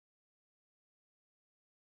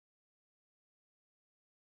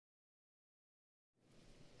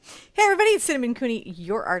Hey everybody, it's Cinnamon Cooney,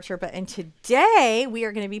 your Art Sherpa, and today we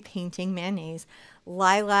are going to be painting Manet's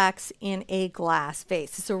Lilacs in a glass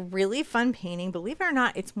vase. It's a really fun painting. Believe it or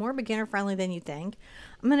not, it's more beginner friendly than you think.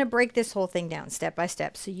 I'm going to break this whole thing down step by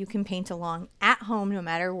step so you can paint along at home no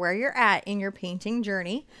matter where you're at in your painting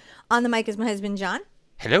journey. On the mic is my husband, John.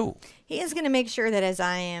 Hello. He is going to make sure that as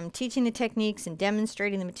I am teaching the techniques and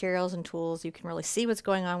demonstrating the materials and tools, you can really see what's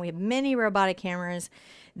going on. We have many robotic cameras.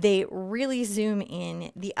 They really zoom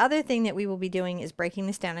in. The other thing that we will be doing is breaking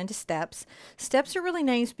this down into steps. Steps are really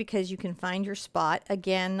nice because you can find your spot.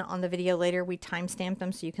 Again, on the video later, we timestamp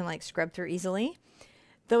them so you can like scrub through easily.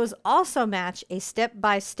 Those also match a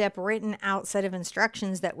step-by-step written out set of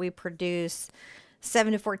instructions that we produce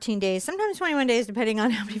 7 to 14 days, sometimes 21 days, depending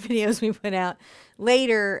on how many videos we put out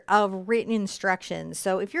later, of written instructions.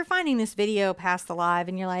 So if you're finding this video past the live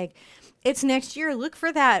and you're like, it's next year, look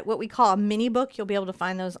for that, what we call a mini book. You'll be able to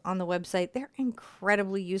find those on the website. They're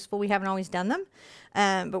incredibly useful. We haven't always done them,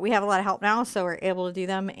 but we have a lot of help now, so we're able to do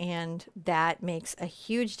them. And that makes a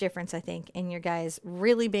huge difference, I think, in your guys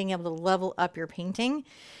really being able to level up your painting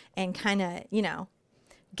and kind of, you know,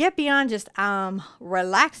 get beyond just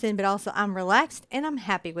relaxing, but also I'm relaxed and I'm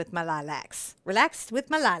happy with my lilacs. Relaxed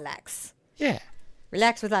with my lilacs. Yeah.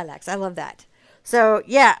 Relax with lilacs. I love that. So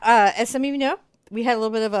yeah, as some of you know, we had a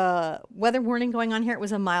little bit of a weather warning going on here. It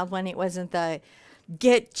was a mild one. It wasn't the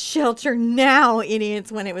get shelter now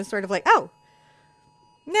idiots when it was sort of like, oh,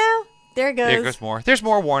 no, there it goes. There goes more. There's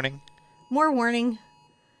more warning. More warning.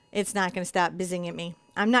 It's not going to stop buzzing at me.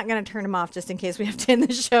 I'm not going to turn them off just in case we have to end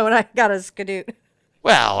the show and I got to skadoot.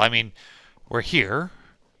 Well, I mean, we're here.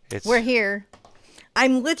 We're here.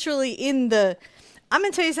 I'm literally in the... I'm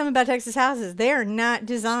going to tell you something about Texas houses. They are not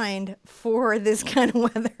designed for this kind of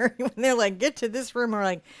weather. When they're like, get to this room, we're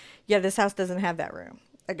like, yeah, this house doesn't have that room.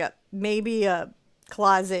 I got maybe a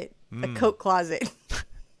closet, a coat closet.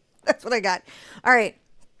 That's what I got. All right.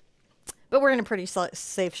 But we're in a pretty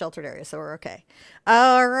safe, sheltered area, so we're okay.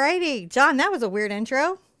 All righty. John, that was a weird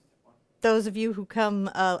intro. Those of you who come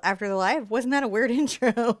after the live, wasn't that a weird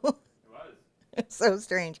intro? It's so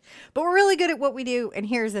strange, but we're really good at what we do. And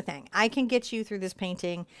here's the thing. I can get you through this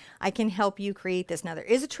painting. I can help you create this. Now there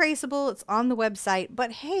is a traceable, it's on the website,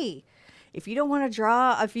 but hey, if you don't want to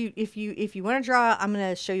draw, if you want to draw, I'm going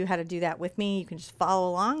to show you how to do that with me. You can just follow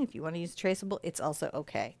along. If you want to use traceable, it's also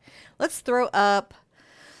okay. Let's throw up.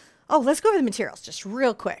 Oh, let's go over the materials just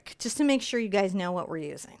real quick, just to make sure you guys know what we're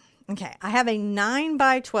using. Okay. I have a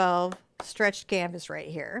 9x12 stretched canvas right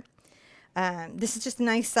here. This is just a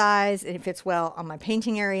nice size and it fits well on my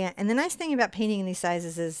painting area. And the nice thing about painting in these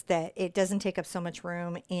sizes is that it doesn't take up so much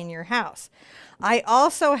room in your house. I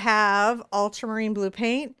also have ultramarine blue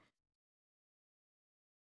paint,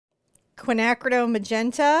 quinacridone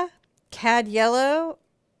magenta, cad yellow,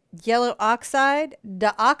 yellow oxide,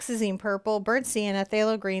 dioxazine purple, burnt sienna,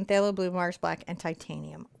 phthalo green, phthalo blue, Mars black, and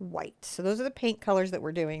titanium white. So those are the paint colors that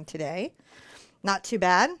we're doing today. Not too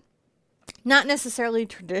bad. Not necessarily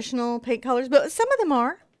traditional paint colors, but some of them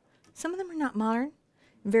are. Some of them are not modern,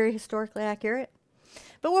 very historically accurate.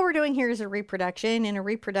 But what we're doing here is a reproduction. And a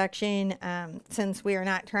reproduction, since we are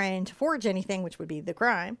not trying to forge anything, which would be the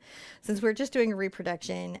crime, since we're just doing a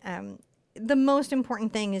reproduction, the most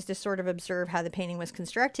important thing is to sort of observe how the painting was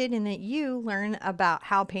constructed and that you learn about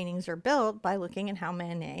how paintings are built by looking at how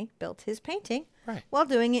Manet built his painting while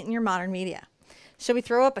doing it in your modern media. Shall we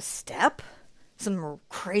throw up a step? Some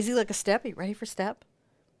crazy like a step. Are you ready for step?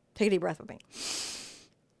 Take a deep breath with me.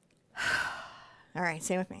 All right,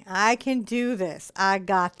 say with me. I can do this. I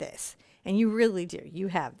got this. And you really do. You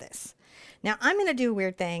have this. Now I'm going to do a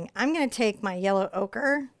weird thing. I'm going to take my yellow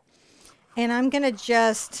ochre and I'm going to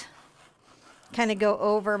just kind of go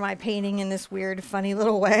over my painting in this weird, funny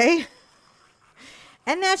little way.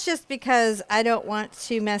 And that's just because I don't want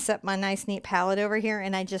to mess up my nice, neat palette over here.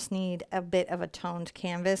 And I just need a bit of a toned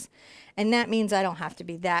canvas. And that means I don't have to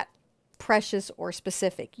be that precious or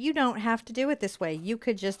specific. You don't have to do it this way. You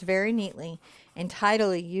could just very neatly and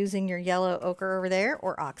tidily, using your yellow ochre over there,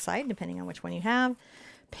 or oxide, depending on which one you have,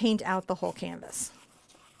 paint out the whole canvas.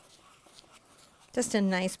 Just a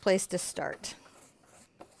nice place to start.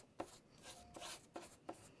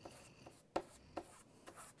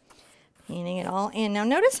 Painting it all in. Now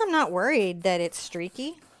notice I'm not worried that it's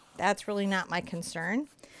streaky. That's really not my concern.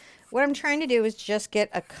 What I'm trying to do is just get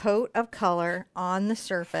a coat of color on the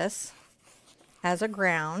surface as a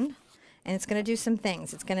ground. And it's going to do some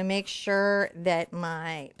things. It's going to make sure that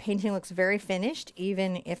my painting looks very finished,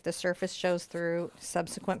 even if the surface shows through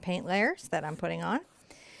subsequent paint layers that I'm putting on.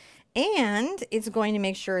 And it's going to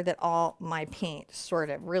make sure that all my paint sort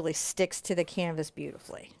of really sticks to the canvas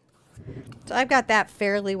beautifully. So I've got that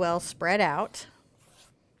fairly well spread out.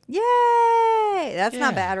 Yay! That's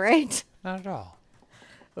not Yeah. bad, right? Not at all.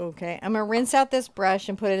 Okay, I'm going to rinse out this brush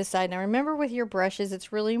and put it aside. Now remember with your brushes,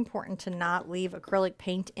 it's really important to not leave acrylic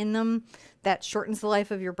paint in them. That shortens the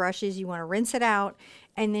life of your brushes. You want to rinse it out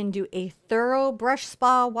and then do a thorough brush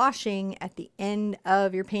spa washing at the end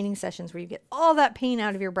of your painting sessions where you get all that paint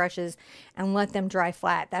out of your brushes and let them dry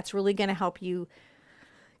flat. That's really going to help you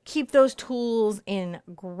keep those tools in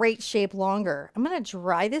great shape longer. I'm going to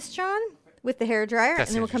dry this, John, with the hair dryer, and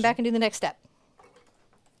then we'll come back and do the next step.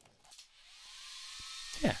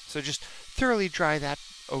 Yeah, so just thoroughly dry that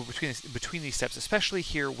between these steps, especially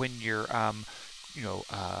here when you're,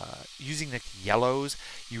 using the yellows.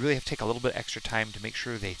 You really have to take a little bit extra time to make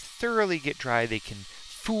sure they thoroughly get dry. They can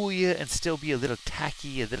fool you and still be a little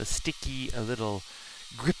tacky, a little sticky, a little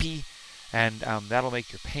grippy, and that'll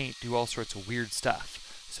make your paint do all sorts of weird stuff.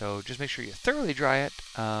 So just make sure you thoroughly dry it,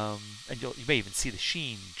 and you may even see the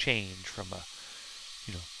sheen change from a,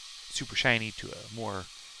 super shiny to a more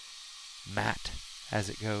matte as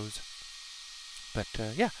it goes. But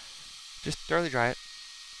yeah, just thoroughly dry it,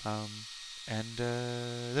 and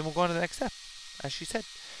then we'll go on to the next step. As she said,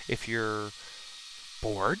 if you're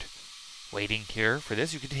bored waiting here for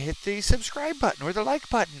this, you could hit the subscribe button or the like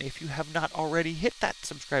button. If you have not already hit that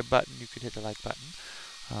subscribe button, you could hit the like button.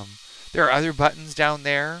 There are other buttons down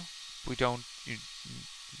there. You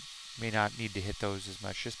may not need to hit those as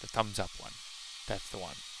much. Just the thumbs up one. That's the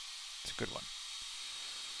one. It's a good one.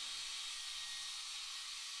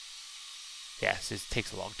 Yes, it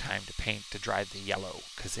takes a long time to paint to dry the yellow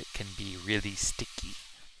because it can be really sticky.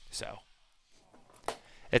 So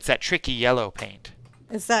it's that tricky yellow paint.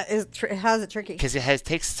 How's it tricky?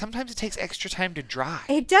 Because sometimes it takes extra time to dry.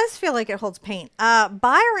 It does feel like it holds paint.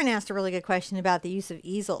 Byron asked a really good question about the use of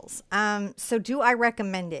easels. So do I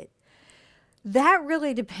recommend it? That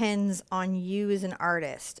really depends on you as an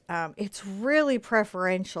artist. It's really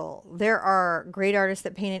preferential. There are great artists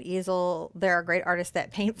that paint at easel. There are great artists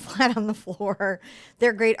that paint flat on the floor. There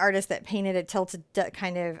are great artists that paint at a tilted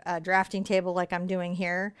kind of drafting table like I'm doing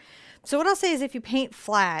here. So what I'll say is if you paint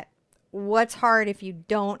flat, what's hard if you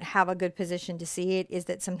don't have a good position to see it is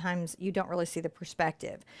that sometimes you don't really see the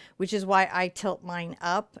perspective, which is why I tilt mine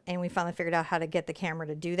up, and we finally figured out how to get the camera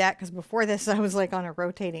to do that, because before this I was like on a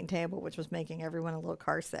rotating table, which was making everyone a little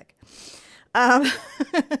car sick. But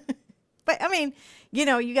I mean, you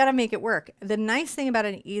got to make it work. The nice thing about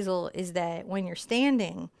an easel is that when you're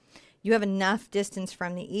standing, you have enough distance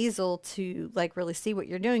from the easel to like really see what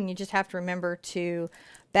you're doing. You just have to remember to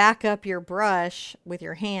back up your brush with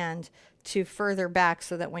your hand to further back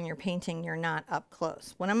so that when you're painting, you're not up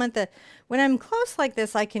close. When I'm close like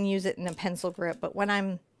this, I can use it in a pencil grip, but when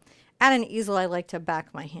I'm at an easel, I like to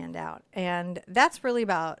back my hand out. And that's really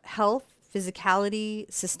about health, physicality,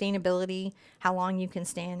 sustainability, how long you can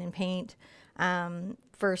stand and paint,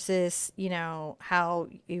 versus, how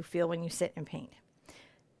you feel when you sit and paint.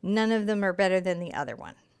 None of them are better than the other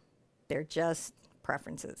one. They're just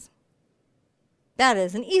preferences. That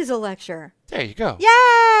is an easel lecture. There you go.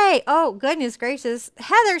 Yay! Oh, goodness gracious.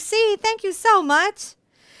 Heather C., thank you so much.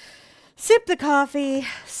 Sip the coffee,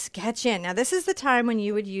 sketch in. Now, this is the time when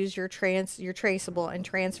you would use your traceable and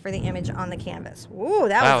transfer the image on the canvas. Ooh,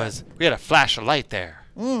 we had a flash of light there.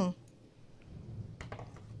 We'll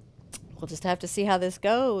just have to see how this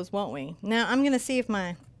goes, won't we? Now, I'm going to see if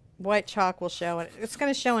my white chalk will show it. It's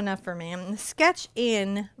going to show enough for me. I'm going to sketch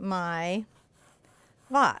in my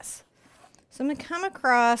vase. So I'm going to come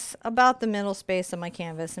across about the middle space of my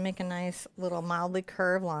canvas and make a nice little mildly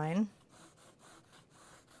curved line.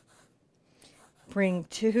 Bring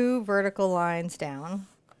 2 vertical lines down.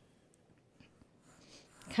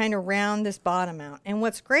 Kind of round this bottom out. And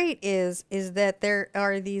what's great is that there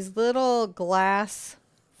are these little glass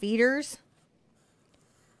feeders,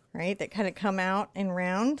 right, that kind of come out and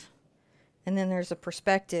round. And then there's a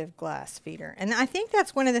perspective glass feeder. And I think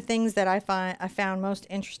that's one of the things that I found most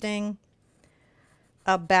interesting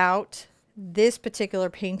about this particular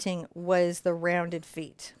painting was the rounded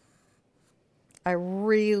feet. I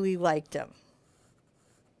really liked them.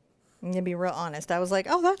 I'm going to be real honest. I was like,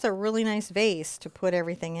 oh, that's a really nice vase to put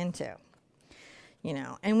everything into.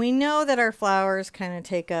 And we know that our flowers kind of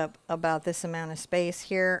take up about this amount of space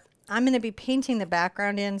here. I'm going to be painting the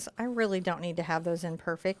background in, so I really don't need to have those in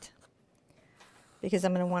perfect, because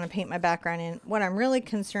I'm going to want to paint my background in. What I'm really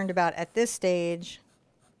concerned about at this stage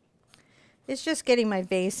is just getting my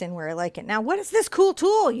vase in where I like it. Now, what is this cool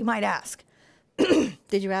tool, you might ask?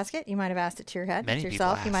 Did you ask it? You might have asked it to your head, to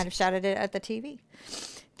yourself. You might have shouted it at the TV.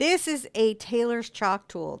 This is a Taylor's chalk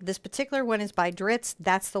tool. This particular one is by Dritz.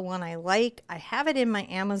 That's the one I like. I have it in my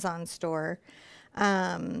Amazon store,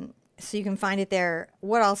 so you can find it there.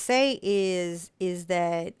 What I'll say is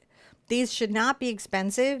that These should not be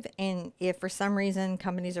expensive, and if for some reason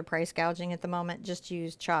companies are price gouging at the moment, just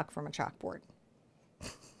use chalk from a chalkboard.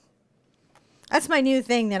 That's my new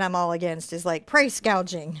thing that I'm all against, is like price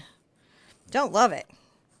gouging. Don't love it.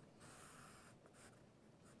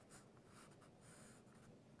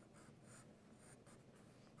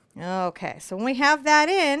 Okay, so when we have that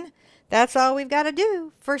in, that's all we've got to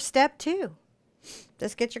do for step 2.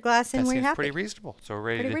 Just get your glass in That where you're seems happy. pretty reasonable. So we're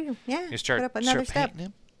ready to Yeah, you start, put up another start step. painting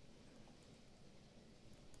him.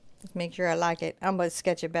 Let's make sure I like it. I'm going to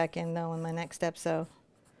sketch it back in, though, in my next step, so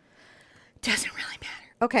it doesn't really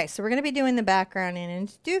matter. Okay, so we're going to be doing the background in. And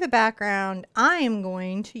to do the background, I am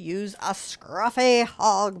going to use a scruffy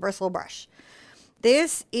hog bristle brush.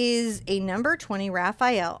 This is a number 20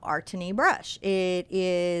 Raphael Artini brush. It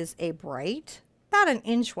is a bright, about an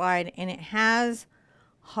inch wide, and it has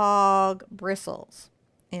hog bristles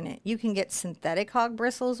in it. You can get synthetic hog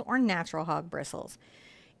bristles or natural hog bristles.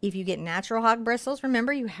 If you get natural hog bristles,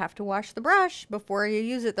 remember you have to wash the brush before you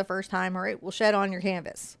use it the first time, or it will shed on your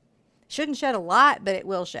canvas. Shouldn't shed a lot, but it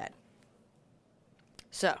will shed.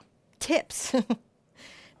 So, tips.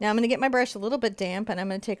 Now I'm going to get my brush a little bit damp, and I'm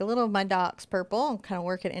going to take a little of my Doc's purple and kind of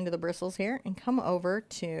work it into the bristles here and come over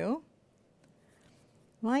to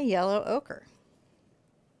my yellow ochre.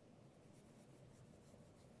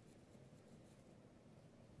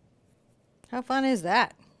 How fun is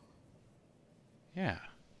that? Yeah.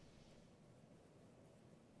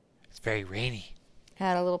 It's very rainy.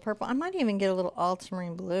 Add a little purple. I might even get a little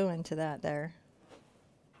ultramarine blue into that there.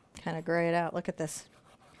 Kind of gray it out. Look at this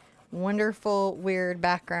wonderful, weird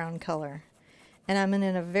background color. And I'm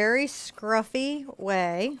in a very scruffy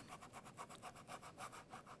way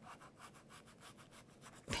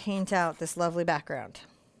paint out this lovely background.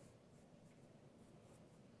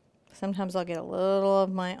 Sometimes I'll get a little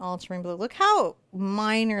of my ultramarine blue. Look how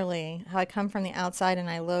minorly, how I come from the outside and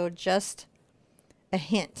I load just a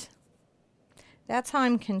hint. That's how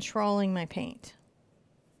I'm controlling my paint.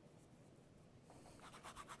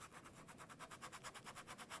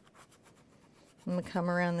 I'm going to come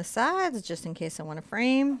around the sides just in case I want to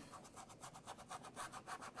frame.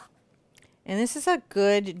 And this is a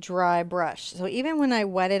good dry brush. So even when I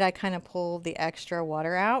wet it, I kind of pull the extra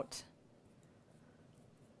water out.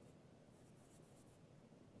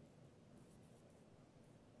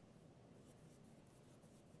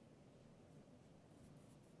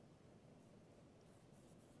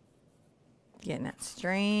 Getting that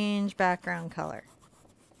strange background color.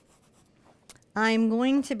 I'm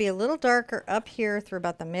going to be a little darker up here through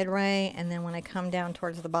about the midway, and then when I come down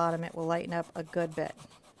towards the bottom, it will lighten up a good bit.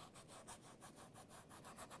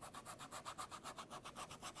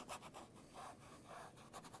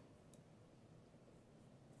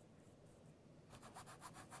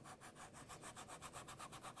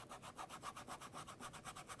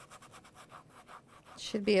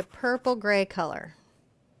 Should be a purple gray color.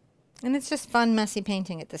 And it's just fun, messy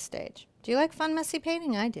painting at this stage. Do you like fun, messy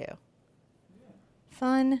painting? I do.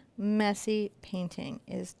 Fun, messy painting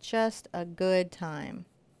is just a good time.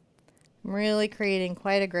 I'm really creating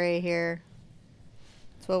quite a gray here.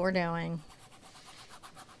 That's what we're doing.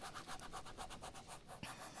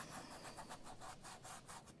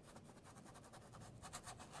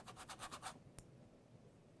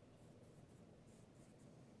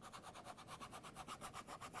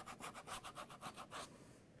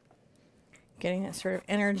 Getting that sort of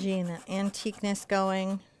energy and that antiqueness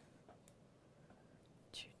going.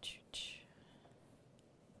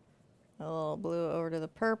 A little blue over to the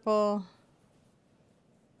purple.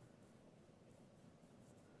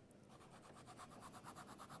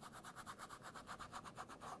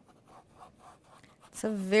 It's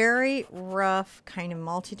a very rough, kind of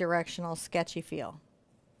multi-directional, sketchy feel.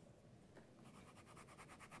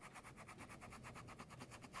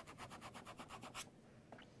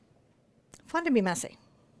 Fun to be messy.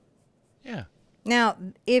 Yeah. Now,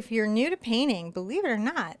 if you're new to painting, believe it or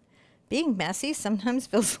not, being messy sometimes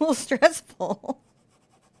feels a little stressful.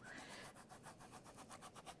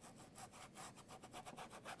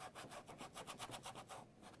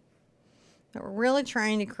 But we're really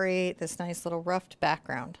trying to create this nice little roughed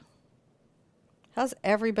background. How's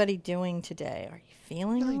everybody doing today? Are you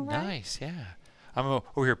feeling Really all right? nice, yeah. I'm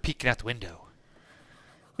over here peeking out the window.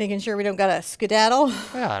 Making sure we don't got a skedaddle.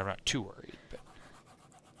 Well, I'm not too worried, but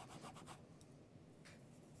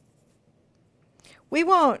We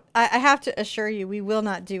won't. I have to assure you, we will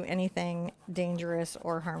not do anything dangerous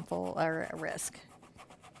or harmful or at risk.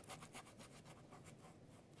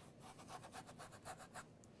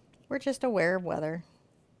 We're just aware of weather.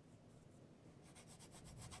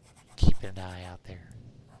 keeping an eye out there.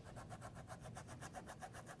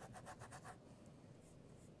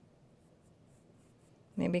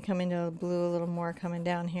 Maybe come into the blue a little more coming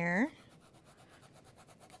down here.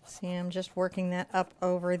 See, I'm just working that up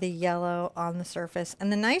over the yellow on the surface.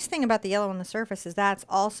 And the nice thing about the yellow on the surface is that's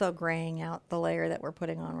also graying out the layer that we're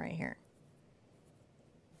putting on right here.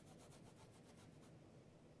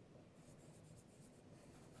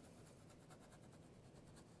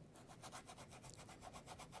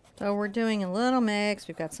 So we're doing a little mix.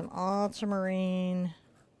 We've got some ultramarine.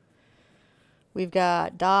 We've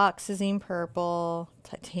got dioxazine purple,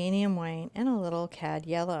 titanium white, and a little cad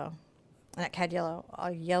yellow. Not cad yellow,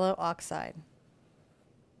 a yellow oxide.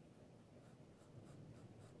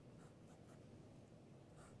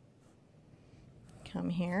 Come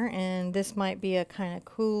here, and this might be a kind of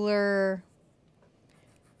cooler,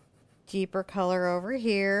 deeper color over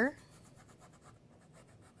here.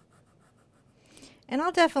 And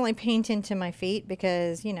I'll definitely paint into my feet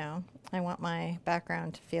because, you know, I want my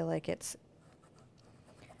background to feel like it's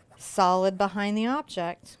solid behind the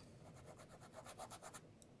object.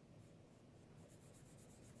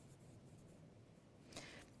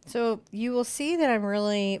 So you will see that I'm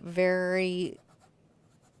really very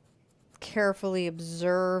carefully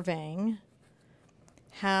observing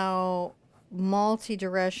how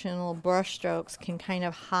multi-directional brush strokes can kind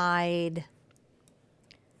of hide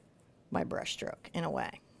my brush stroke in a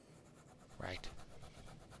way. Right.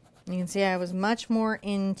 You can see I was much more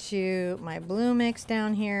into my blue mix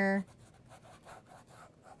down here.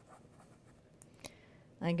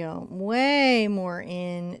 I go way more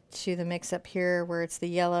into the mix up here where it's the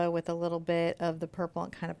yellow with a little bit of the purple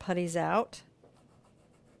and kind of putties out.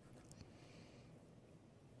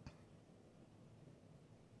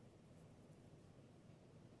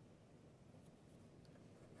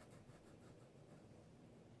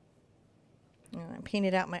 And I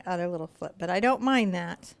painted out my other little flip, but I don't mind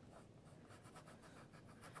that.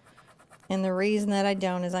 And the reason that I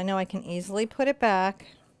don't is I know I can easily put it back.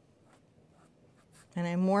 And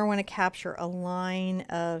I more want to capture a line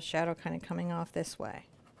of shadow kind of coming off this way.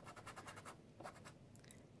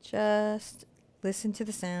 Just listen to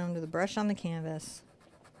the sound of the brush on the canvas.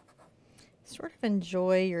 Sort of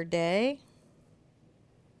enjoy your day.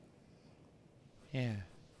 Yeah.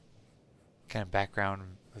 Kind of background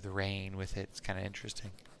of the rain with it. It's kind of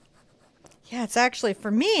interesting. Yeah, it's actually,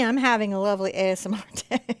 for me, I'm having a lovely ASMR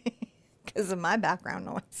day because of my background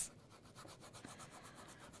noise.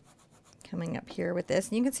 Coming up here with this.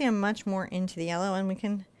 And you can see I'm much more into the yellow, and we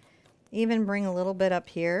can even bring a little bit up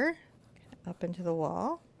here, up into the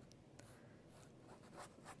wall.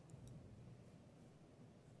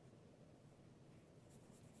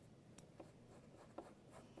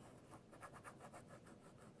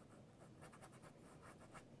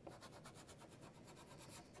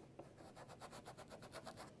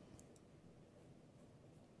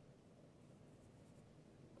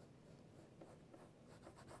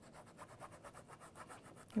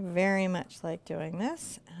 Very much like doing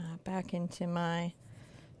this. Back into my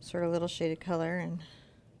sort of little shaded color, and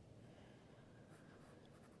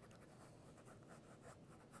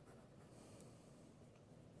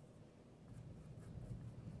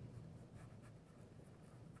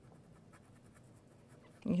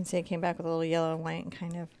you can see I came back with a little yellow and white and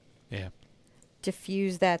kind of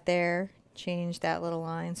diffuse that there, change that little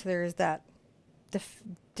line. So there's that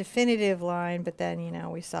definitive line, but then, you know,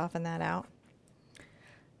 we soften that out.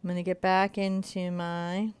 I'm going to get back into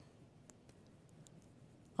my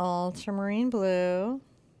ultramarine blue,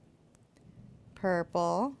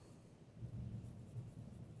 purple,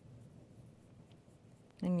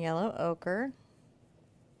 and yellow ochre.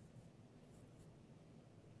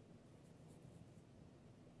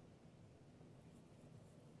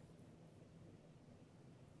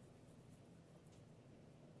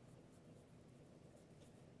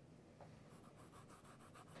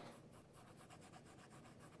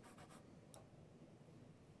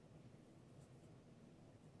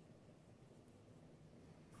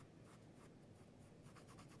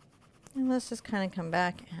 And let's just kind of come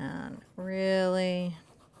back and really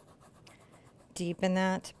deepen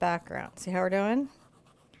that background. See how we're doing?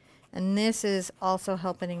 And this is also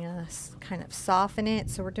helping us kind of soften it.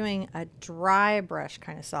 So we're doing a dry brush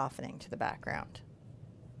kind of softening to the background.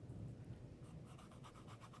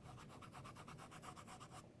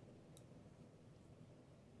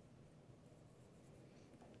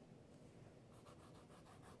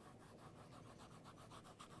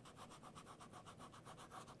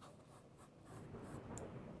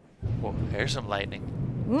 Whoa, there's some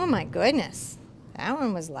lightning. Oh my goodness. That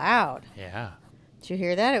one was loud. Yeah. Did you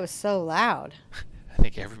hear that? It was so loud. I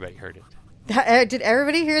think everybody heard it. Did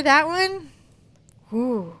everybody hear that one?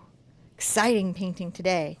 Ooh, exciting painting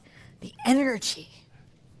today. The energy.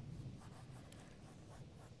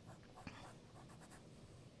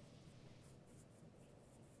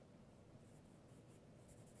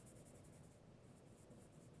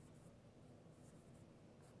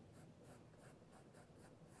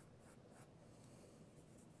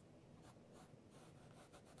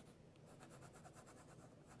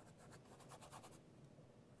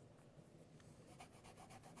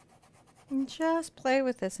 And just play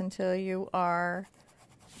with this until you are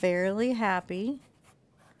fairly happy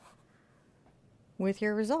with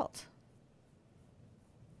your result.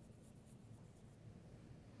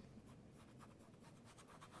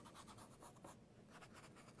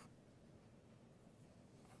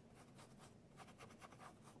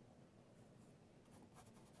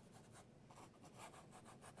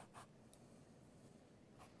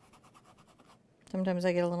 Sometimes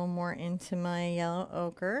I get a little more into my yellow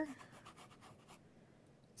ochre.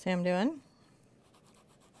 See what I'm doing?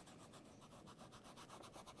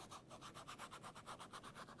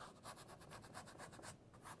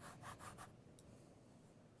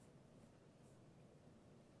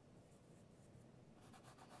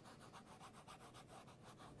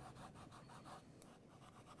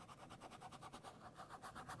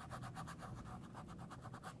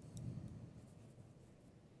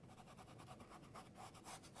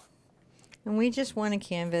 And we just want a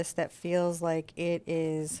canvas that feels like it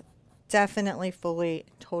is definitely fully,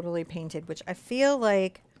 totally painted, which I feel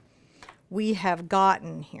like we have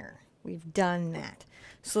gotten here. We've done that.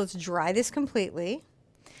 So let's dry this completely.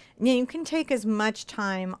 Now you can take as much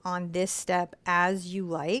time on this step as you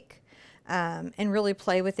like, and really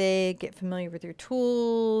play with it, get familiar with your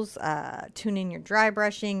tools, tune in your dry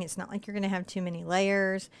brushing. It's not like you're going to have too many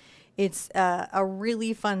layers. It's a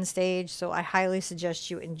really fun stage, so I highly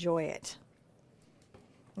suggest you enjoy it.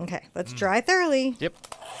 Okay, let's dry thoroughly. Yep.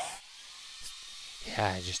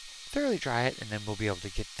 Yeah, just thoroughly dry it, and then we'll be able to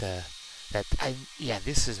get yeah,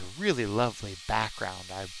 this is a really lovely background.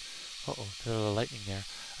 Uh-oh, a little lightning there.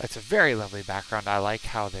 It's a very lovely background. I like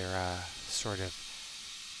how they're sort of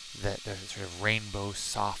rainbow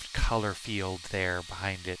soft color field there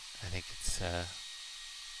behind it. I think it's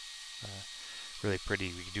really pretty.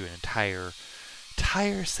 We could do an entire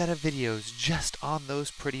set of videos just on those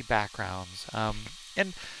pretty backgrounds.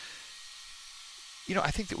 And you know,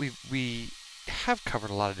 I think that we have covered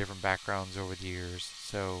a lot of different backgrounds over the years,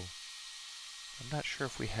 so I'm not sure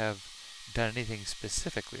if we have done anything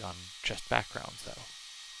specifically on just backgrounds, though.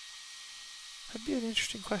 That'd be an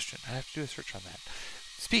interesting question. I'd have to do a search on that.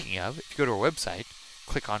 Speaking of, if you go to our website,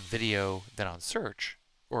 click on video, then on search,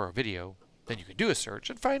 or a video, then you can do a search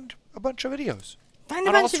and find a bunch of videos. Find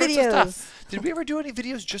a bunch of videos. Did we ever do any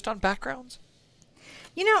videos just on backgrounds?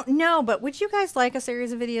 You know, no, but would you guys like a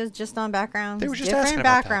series of videos just on backgrounds? They were just different asking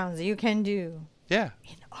about backgrounds that you can do. Yeah.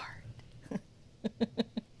 In art.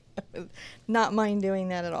 Not mind doing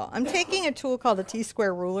that at all. I'm taking a tool called a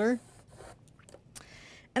T-square ruler.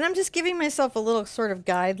 And I'm just giving myself a little sort of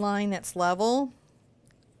guideline that's level.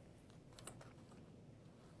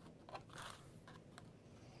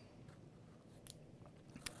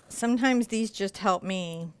 Sometimes these just help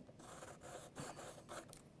me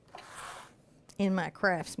in my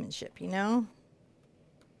craftsmanship, you know?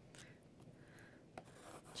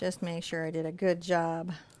 Just make sure I did a good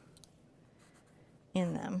job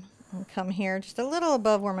in them. I'll come here just a little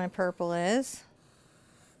above where my purple is.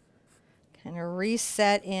 Kind of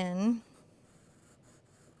reset in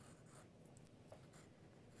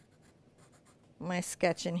my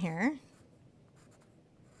sketch in here.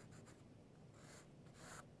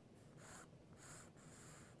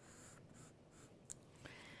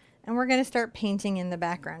 And we're going to start painting in the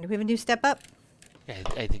background. Do we have a new step up? Yeah,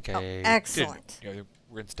 I think excellent. Yeah,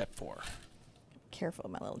 we're in step 4. Careful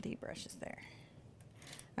of my little D brushes there.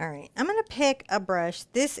 All right, I'm going to pick a brush.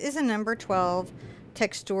 This is a number 12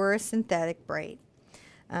 Textura Synthetic Bright.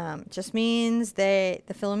 Just means that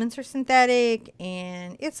the filaments are synthetic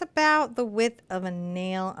and it's about the width of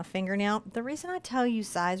a fingernail. The reason I tell you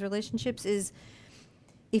size relationships is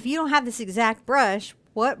if you don't have this exact brush,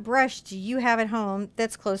 what brush do you have at home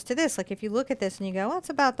that's close to this? Like if you look at this and you go, well, it's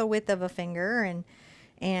about the width of a finger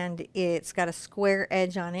and it's got a square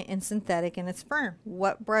edge on it and synthetic and it's firm.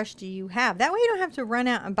 What brush do you have? That way you don't have to run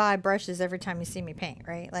out and buy brushes every time you see me paint,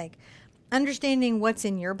 right? Like understanding what's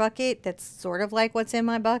in your bucket that's sort of like what's in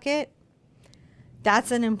my bucket,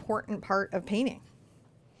 that's an important part of painting.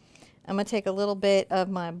 I'm going to take a little bit of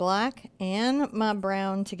my black and my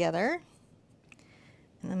brown together.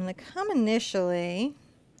 And I'm going to come initially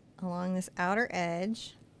along this outer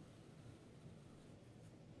edge.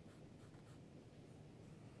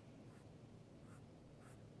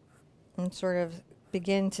 And sort of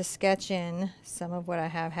begin to sketch in some of what I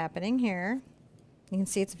have happening here. You can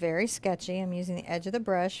see it's very sketchy. I'm using the edge of the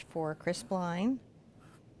brush for a crisp line.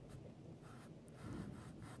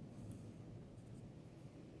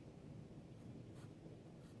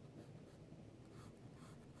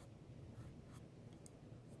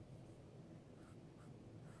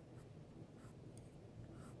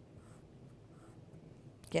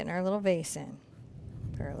 Getting our little vase in.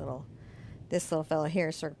 Put our little this little fella here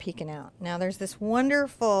is sort of peeking out. Now there's this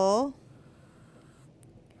wonderful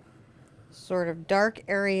sort of dark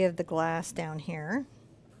area of the glass down here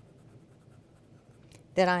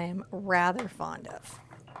that I am rather fond of.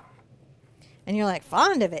 And you're like,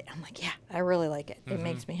 fond of it? I'm like, yeah, I really like it. It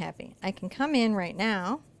makes me happy. I can come in right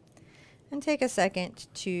now and take a second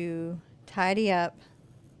to tidy up.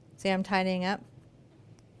 See, I'm tidying up.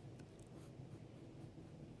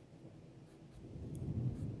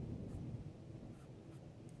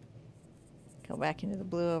 Go back into the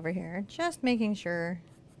blue over here, just making sure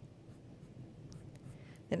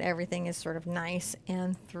that everything is sort of nice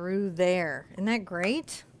and through there. Isn't that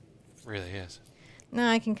great? Really is. Now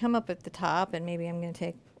I can come up at the top, and maybe I'm going to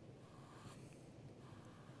take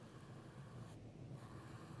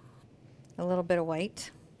a little bit of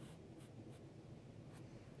white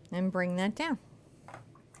and bring that down.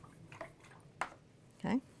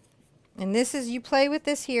 Okay. And this is, you play with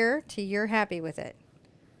this here till you're happy with it.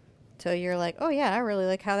 Till you're like, oh yeah, I really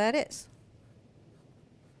like how that is.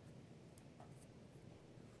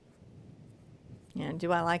 Yeah,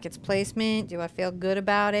 do I like its placement? Do I feel good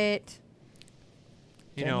about it?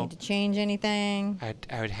 Do I need to change anything?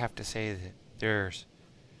 I would have to say that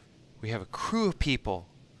we have a crew of people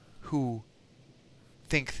who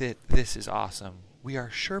think that this is awesome. We are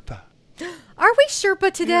Sherpa. Are we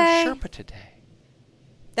Sherpa today? We are Sherpa today.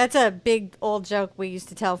 That's a big old joke we used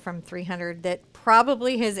to tell from 300 that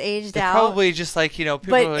probably has aged out. Probably just like, people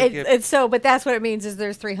but are like, but that's what it means is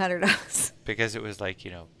there's 300 of us. Because it was like,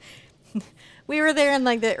 We were there in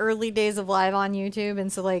like the early days of live on YouTube,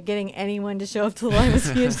 and so like getting anyone to show up to live was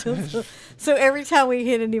huge. So every time we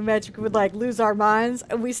hit a new metric, we would like lose our minds,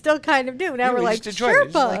 and we still kind of do. Now we're like, Sherpa.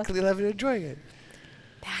 Just like enjoying it.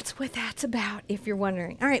 That's what that's about, if you're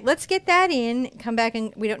wondering. All right, let's get that in. Come back,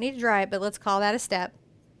 and we don't need to dry it, but let's call that a step.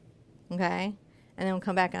 Okay? And then we'll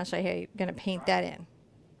come back and I'll show you how you're going to paint that in.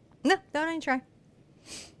 No, don't even try.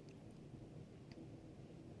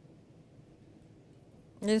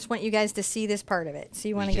 I just want you guys to see this part of it. So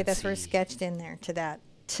you want to get that sort of sketched in there to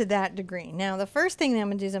that degree. Now, the first thing that I'm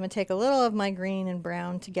going to do is I'm going to take a little of my green and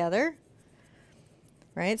brown together.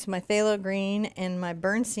 Right? So my phthalo green and my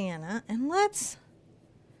burnt sienna. And let's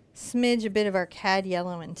smidge a bit of our cad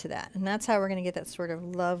yellow into that. And that's how we're going to get that sort of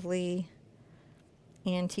lovely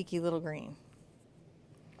antique-y little green.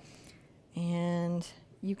 And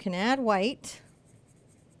you can add white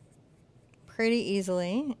pretty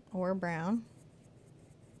easily, or brown.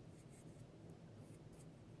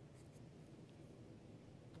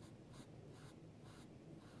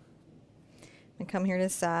 And come here to the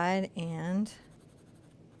side and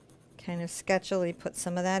kind of sketchily put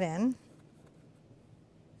some of that in.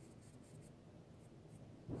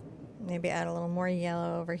 Maybe add a little more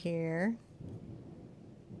yellow over here.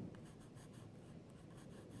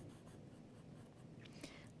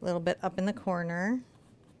 A little bit up in the corner.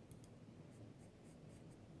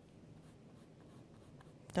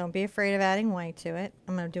 Don't be afraid of adding white to it.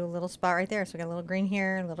 I'm going to do a little spot right there. So we got a little green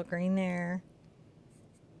here, a little green there.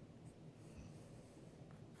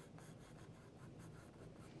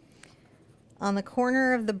 On the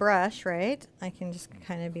corner of the brush, right, I can just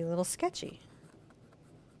kind of be a little sketchy.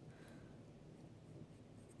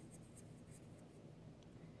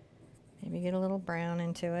 Maybe get a little brown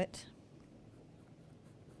into it.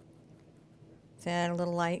 So add a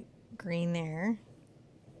little light green there.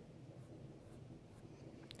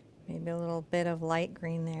 Maybe a little bit of light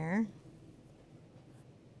green there.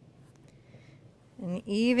 And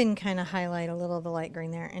even kind of highlight a little of the light green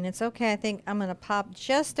there. And it's okay, I think I'm going to pop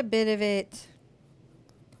just a bit of it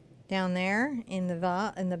down there in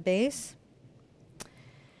the base.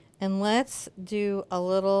 And let's do a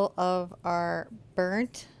little of our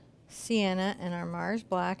burnt sienna and our Mars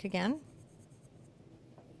black again.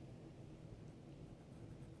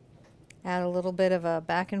 Add a little bit of a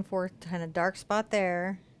back and forth kind of dark spot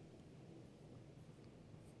there.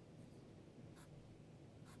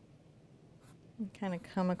 And kind of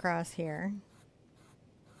come across here.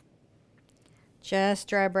 Just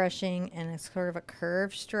dry brushing, and it's sort of a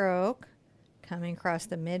curved stroke coming across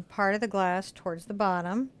the mid part of the glass towards the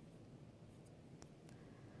bottom.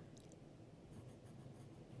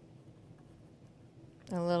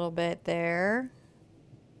 A little bit there.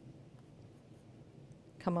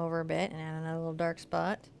 Come over a bit and add another little dark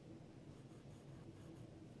spot.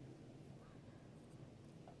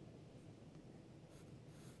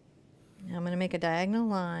 Now I'm going to make a diagonal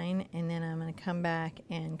line, and then I'm going to come back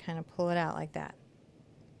and kind of pull it out like that.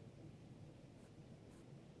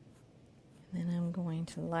 And then I'm going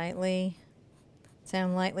to lightly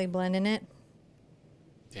blending it.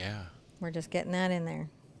 Yeah. We're just getting that in there.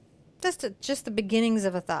 Just the beginnings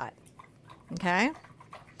of a thought. Okay,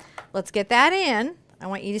 let's get that in. I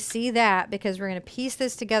want you to see that because we're going to piece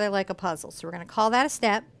this together like a puzzle. So we're going to call that a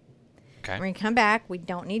step. Okay. We're going to come back. We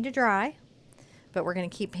don't need to dry, but we're going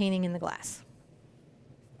to keep painting in the glass.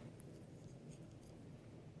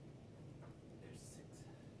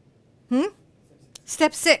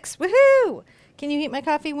 Step 6. Woohoo! Can you heat my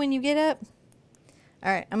coffee when you get up?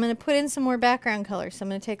 All right, I'm going to put in some more background color. So I'm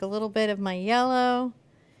going to take a little bit of my yellow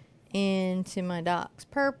into my Doc's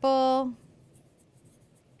purple.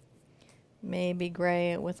 Maybe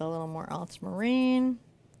gray it with a little more ultramarine.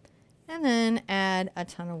 And then add a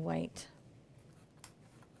ton of white.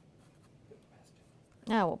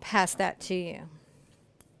 I will pass that to you.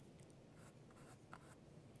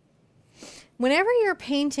 Whenever you're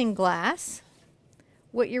painting glass,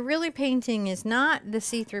 what you're really painting is not the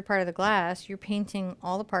see-through part of the glass. You're painting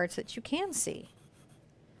all the parts that you can see,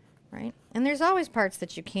 right? And there's always parts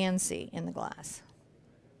that you can see in the glass.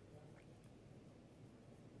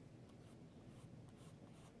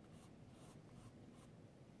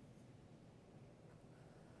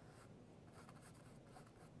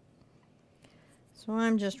 So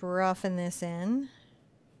I'm just roughing this in,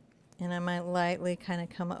 and I might lightly kind of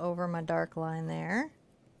come over my dark line there.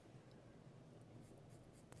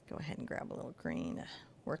 Go ahead and grab a little green to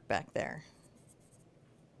work back there.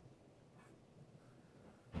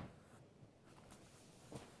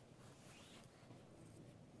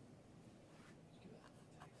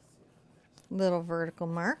 Little vertical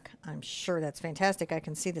mark. I'm sure that's fantastic. I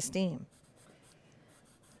can see the steam.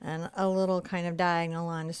 And a little kind of diagonal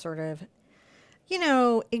line to sort of, you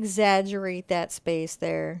know, exaggerate that space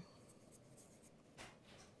there.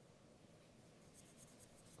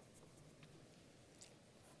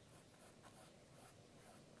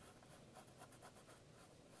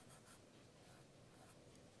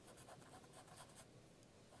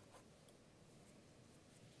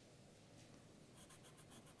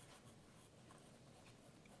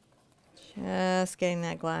 Just getting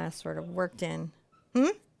that glass sort of worked in.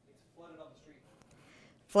 It's flooded on the street.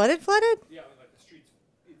 Flooded? Flooded? Yeah, I mean, like the streets,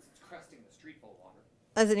 it's cresting the street full of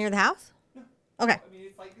water. Is it near the house? No. Okay. I mean,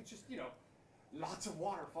 it's like, it's just, you know, lots of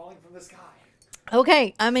water falling from the sky.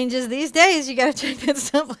 Okay. I mean, just these days, you got to check that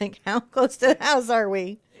stuff. Like, how close to the house are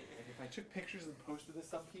we? If I took pictures and posted this,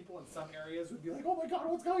 some people in some areas would be like, oh my God,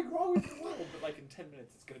 what's going wrong with the world? But like in 10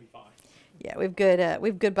 minutes, it's going to be fine. Yeah, we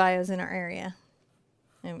have good bios in our area.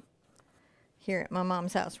 And here at my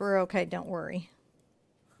mom's house, we're okay. Don't worry.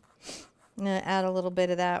 I'm going to add a little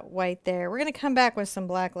bit of that white there. We're going to come back with some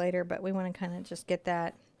black later, but we want to kind of just get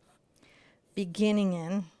that beginning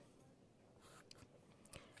in.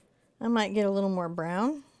 I might get a little more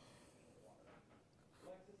brown.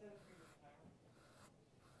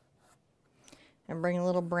 And bring a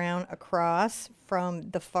little brown across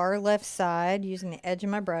from the far left side using the edge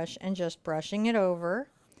of my brush and just brushing it over.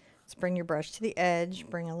 Let's bring your brush to the edge,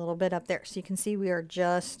 bring a little bit up there. So you can see we are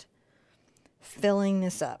just filling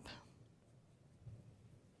this up.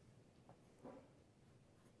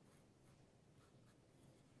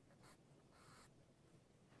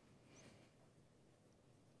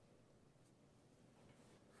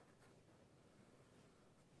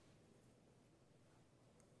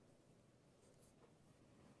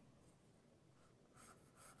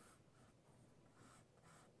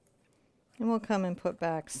 And we'll come and put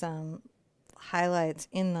back some highlights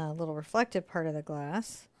in the little reflective part of the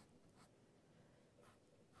glass.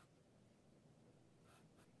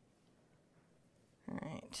 All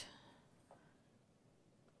right.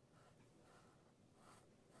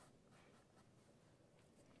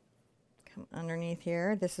 Come underneath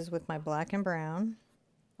here. This is with my black and brown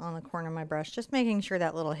on the corner of my brush, just making sure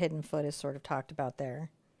that little hidden foot is sort of talked about there.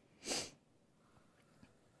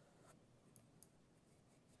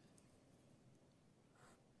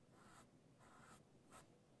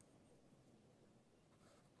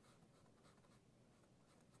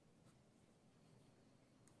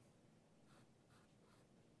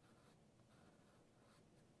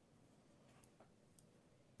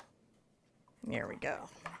 There we go.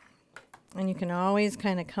 And you can always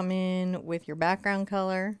kind of come in with your background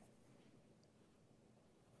color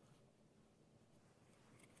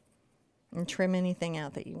and trim anything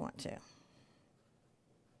out that you want to.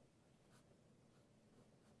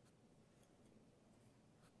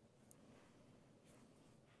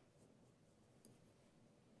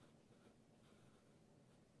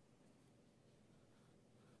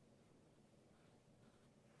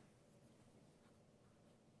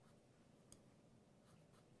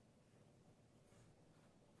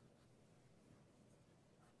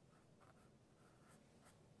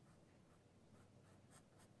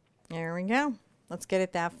 There we go. Let's get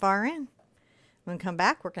it that far in. When we come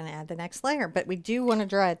back, we're going to add the next layer, but we do want to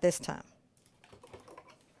dry it this time.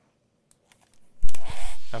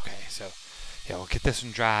 Okay, so yeah, we'll get this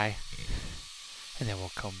one dry, and then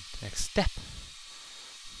we'll come to the next step.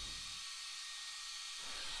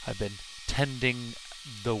 I've been tending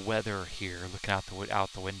the weather here, looking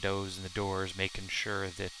out the windows and the doors, making sure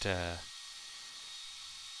that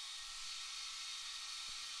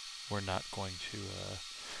we're not going to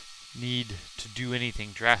need to do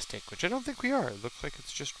anything drastic, which I don't think we are. It looks like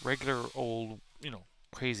it's just regular old,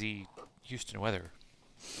 crazy Houston weather.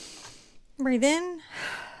 Breathe in,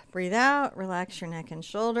 breathe out, relax your neck and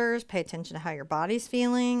shoulders. Pay attention to how your body's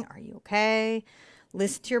feeling. Are you okay?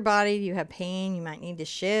 Listen to your body. Do you have pain? You might need to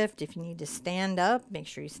shift. If you need to stand up, make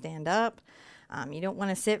sure you stand up. You don't want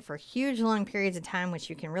to sit for huge long periods of time, which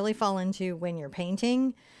you can really fall into when you're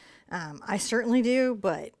painting. I certainly do,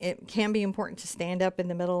 but it can be important to stand up in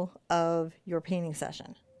the middle of your painting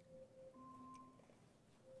session.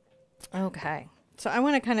 Okay, so I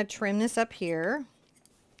want to kind of trim this up here.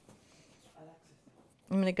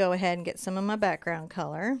 I'm going to go ahead and get some of my background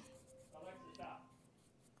color.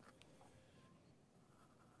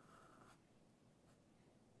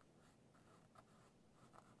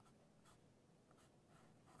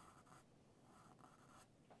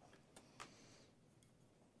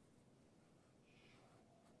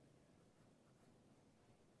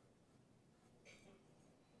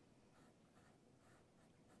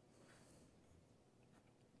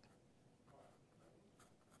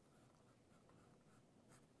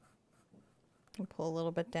 And pull a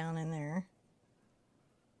little bit down in there.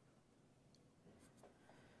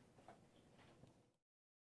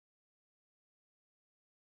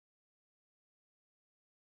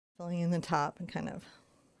 Filling in the top and kind of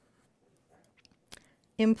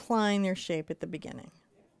implying their shape at the beginning.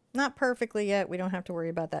 Not perfectly yet. We don't have to worry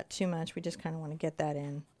about that too much. We just kind of want to get that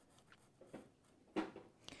in.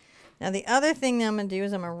 Now the other thing that I'm going to do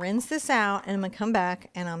is I'm going to rinse this out, and I'm going to come back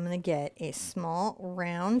and I'm going to get a small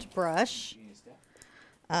round brush.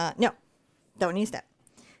 No, don't need a step.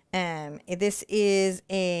 This is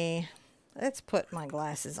a, let's put my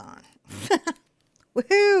glasses on.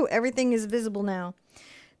 Woohoo! Everything is visible now.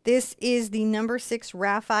 This is the number 6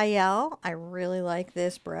 Raphael. I really like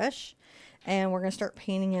this brush. And we're going to start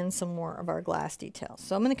painting in some more of our glass details.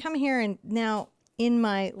 So I'm going to come here, and now in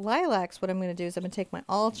my lilacs, what I'm going to do is I'm going to take my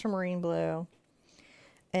ultramarine blue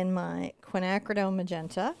and my quinacridone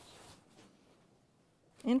magenta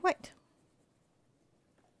and white.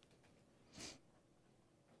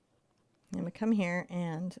 I'm going to come here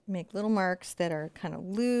and make little marks that are kind of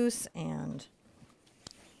loose and,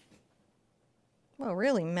 well,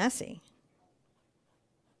 really messy.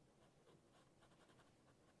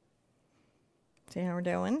 See how we're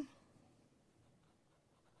doing?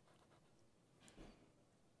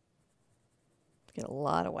 Get a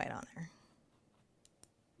lot of white on there.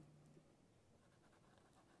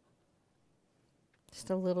 Just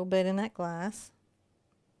a little bit in that glass.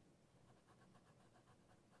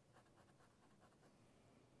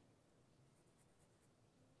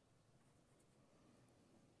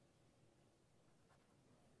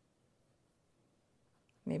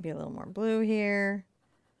 Maybe a little more blue here.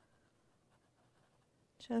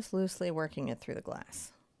 Just loosely working it through the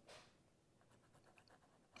glass.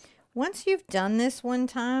 Once you've done this one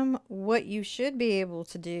time, what you should be able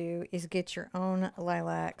to do is get your own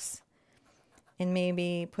lilacs and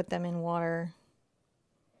maybe put them in water.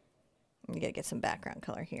 You gotta get some background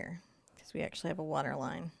color here because we actually have a water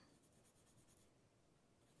line.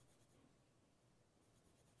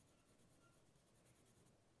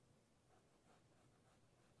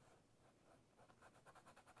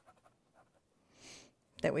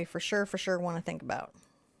 That we for sure want to think about.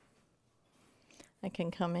 I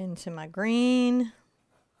can come into my green.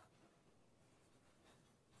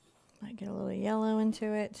 Might get a little yellow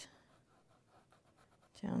into it.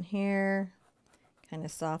 Down here. Kind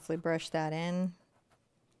of softly brush that in.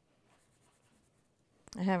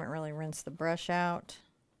 I haven't really rinsed the brush out.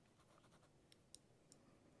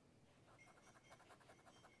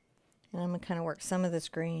 And I'm going to kind of work some of this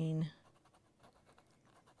green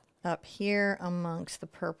up here amongst the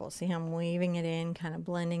purple. See how I'm weaving it in, kind of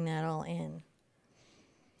blending that all in.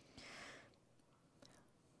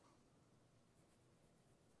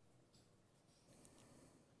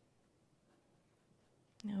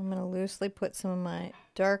 Now I'm going to loosely put some of my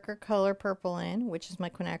darker color purple in, which is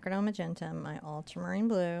my quinacridone magenta, my ultramarine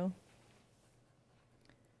blue.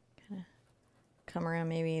 Kind of come around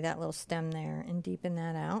maybe that little stem there and deepen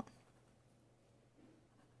that out.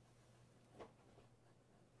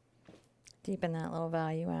 Deepen that little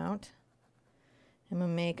value out. I'm going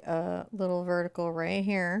to make a little vertical right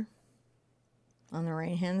here. on the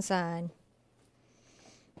right hand side.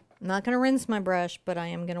 I'm not going to rinse my brush, but I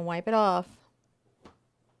am going to wipe it off.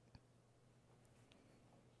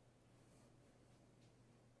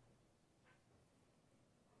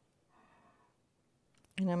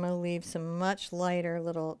 And I'm going to leave some much lighter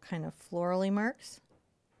little kind of florally marks.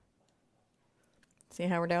 See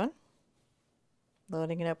how we're doing?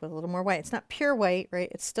 Loading it up with a little more white. It's not pure white, right?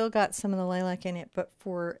 It's still got some of the lilac in it, but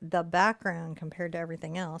for the background compared to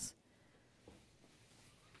everything else.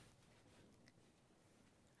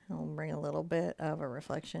 I'll bring a little bit of a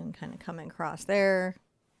reflection kind of coming across there.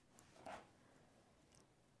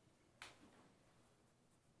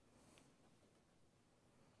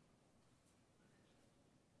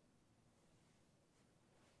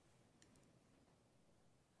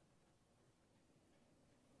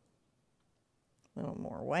 A little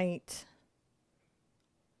more white.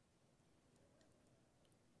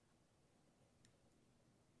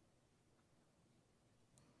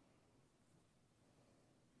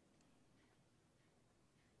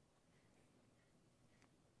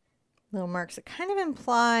 Little marks that kind of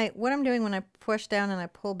imply what I'm doing when I push down and I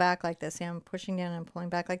pull back like this. See, I'm pushing down and I'm pulling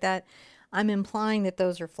back like that. I'm implying that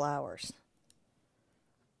those are flowers.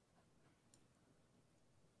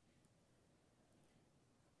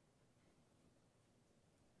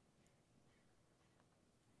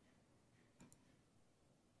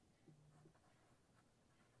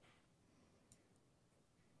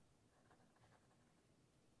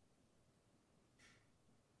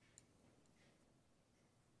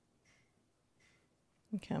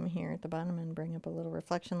 Come here at the bottom and bring up a little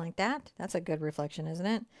reflection like that. That's a good reflection, isn't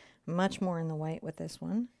it? Much more in the white with this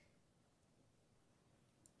one.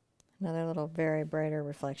 Another little very brighter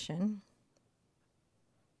reflection.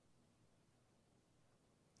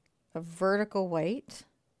 A vertical white.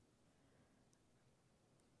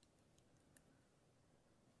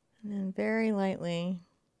 And then very lightly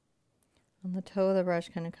on the toe of the brush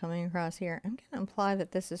kind of coming across here. I'm going to imply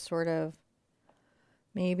that this is sort of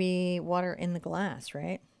maybe water in the glass,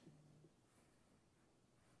 right?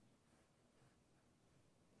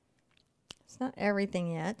 It's not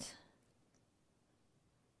everything yet.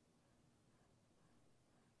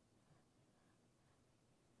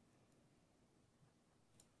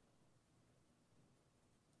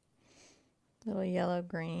 Little yellow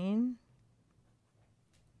green.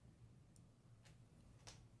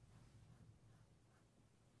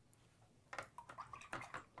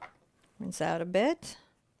 Rinse out a bit.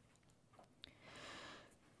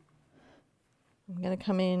 I'm going to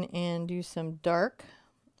come in and do some dark.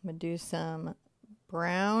 I'm going to do some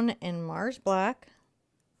brown and Mars black.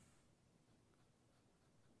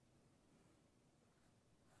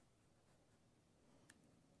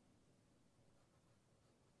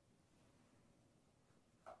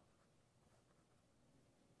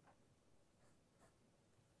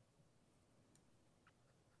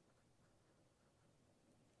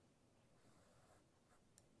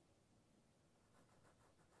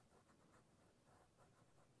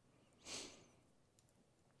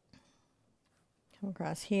 Come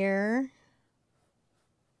across here.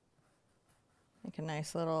 Make a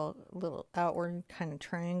nice little outward kind of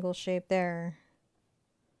triangle shape there.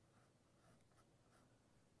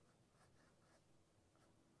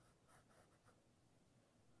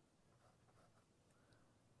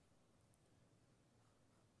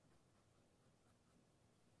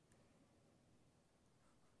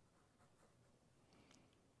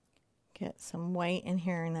 Get some white in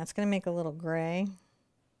here, and that's going to make a little gray.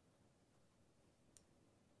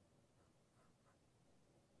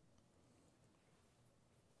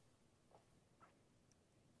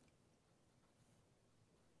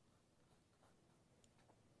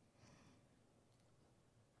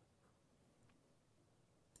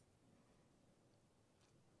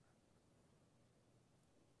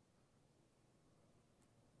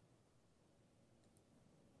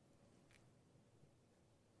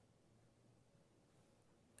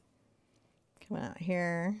 Come out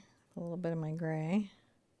here, a little bit of my gray.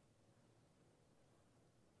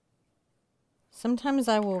 Sometimes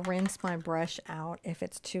I will rinse my brush out if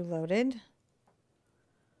it's too loaded.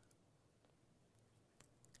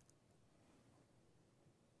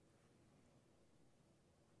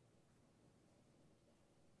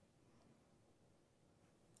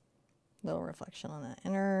 Little reflection on that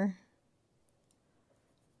inner.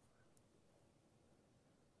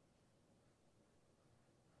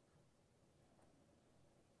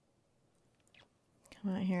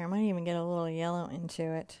 Come out here. I might even get a little yellow into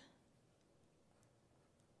it.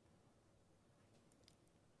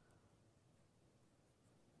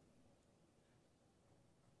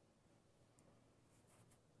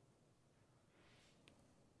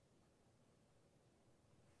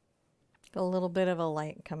 A little bit of a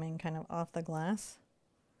light coming kind of off the glass.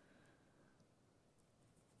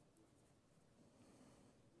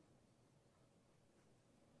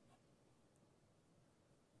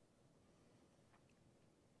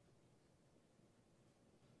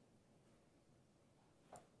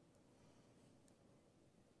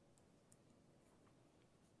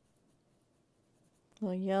 A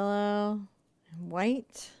little yellow and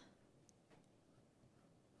white.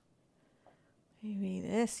 Maybe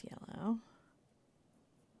this yellow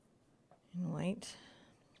and white.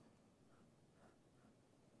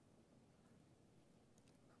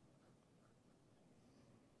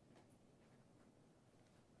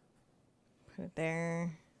 Put it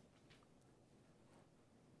there.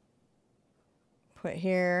 Put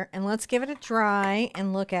here. And let's give it a dry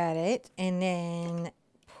and look at it. And then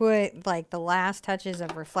put like the last touches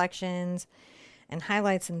of reflections and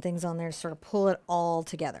highlights and things on there to sort of pull it all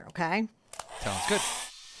together, okay? Sounds good.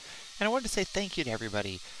 And I wanted to say thank you to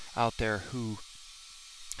everybody out there who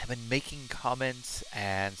have been making comments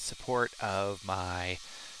and support of my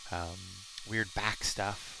weird back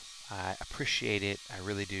stuff. I appreciate it. I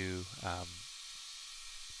really do.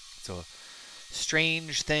 It's a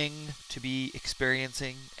strange thing to be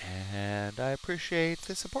experiencing, and I appreciate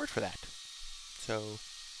the support for that. So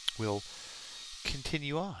we'll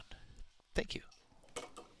continue on. Thank you.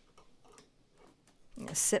 I'm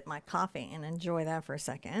going to sip my coffee and enjoy that for a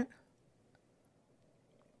second.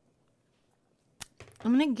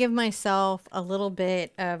 I'm going to give myself a little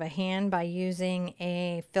bit of a hand by using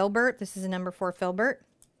a filbert. This is a number 4 filbert.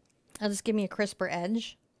 I'll just give me a crisper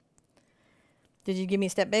edge. Did you give me a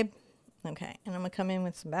step, babe? Okay, and I'm going to come in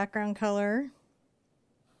with some background color.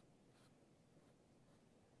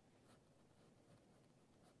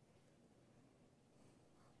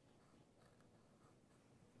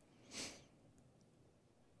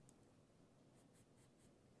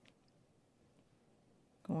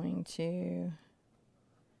 Going to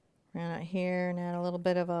round out here and add a little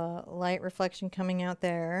bit of a light reflection coming out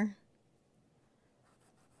there.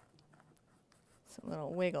 Some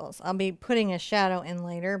little wiggles. I'll be putting a shadow in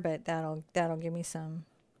later, but that'll give me some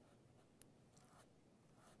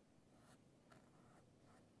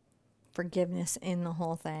forgiveness in the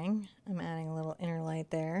whole thing. I'm adding a little inner light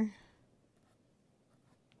there.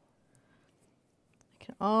 I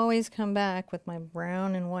can always come back with my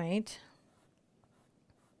brown and white.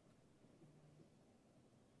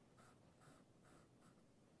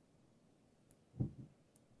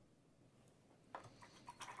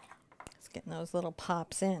 Getting those little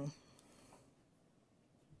pops in.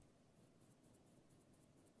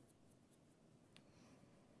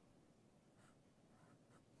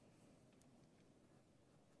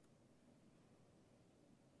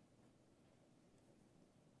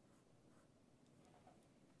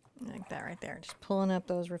 Like that right there, just pulling up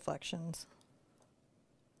those reflections.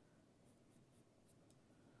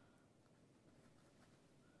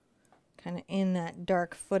 Kind of in that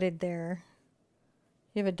dark footed there.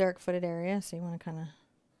 You have a dark footed area, so you want to kind of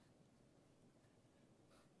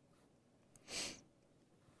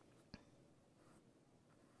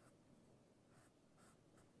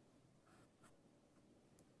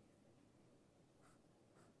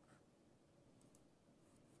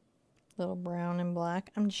little brown and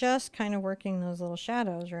black. I'm just kind of working those little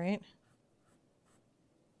shadows, right?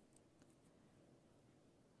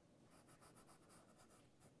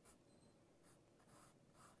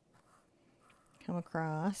 Come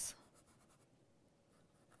across.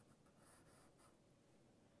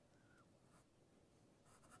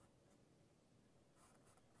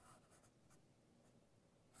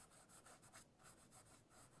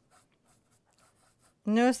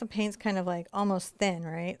 Notice the paint's kind of like almost thin,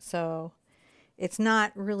 right? So it's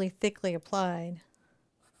not really thickly applied.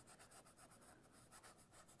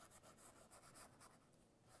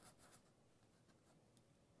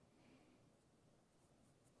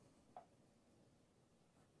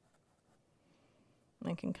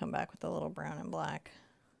 I can come back with a little brown and black.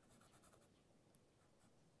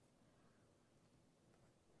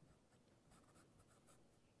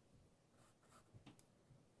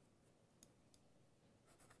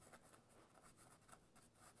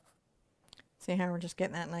 See how we're just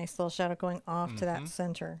getting that nice little shadow going off to that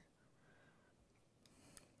center.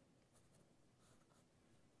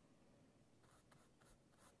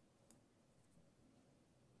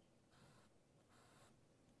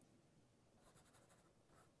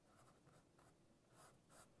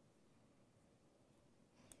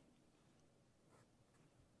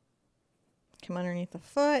 Come underneath the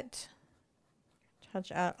foot.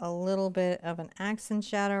 Touch out a little bit of an accent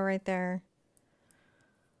shadow right there.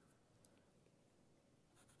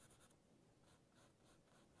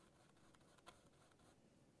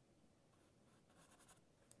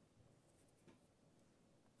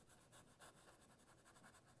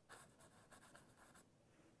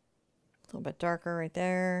 little bit darker right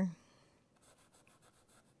there.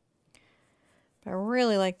 But I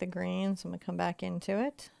really like the green, so I'm going to come back into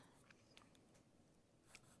it.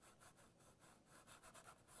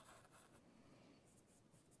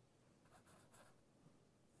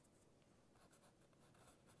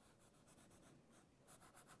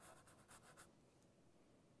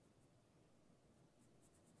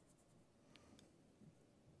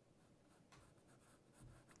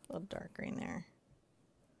 A little dark green there.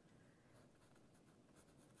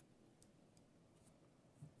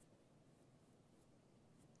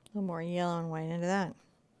 A little more yellow and white into that.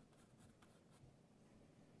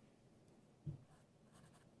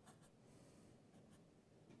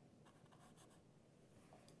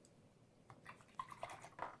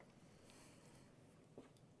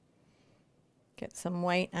 Get some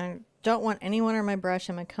white. I don't want anyone on my brush.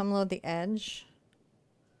 I'm going to come load the edge.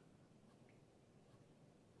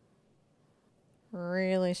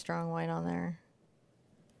 Really strong white on there.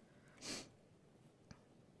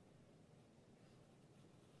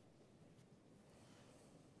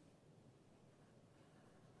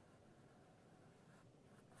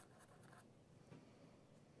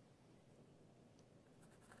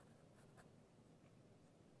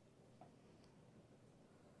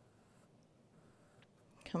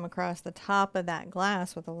 Come across the top of that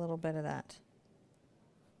glass with a little bit of that.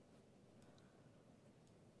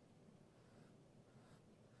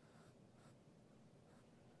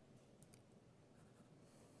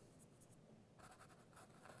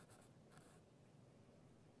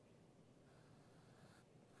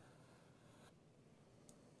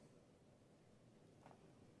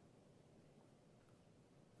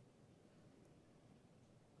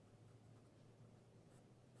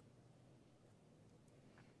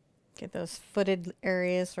 Get those footed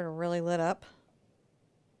areas sort of really lit up.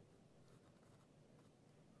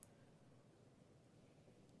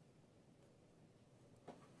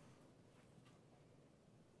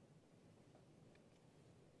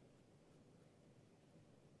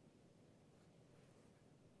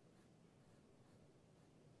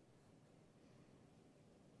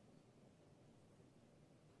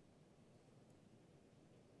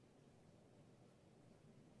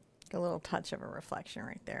 A little touch of a reflection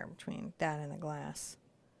right there between that and the glass.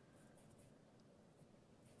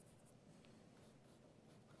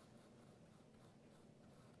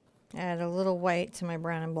 Add a little white to my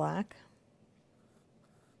brown and black.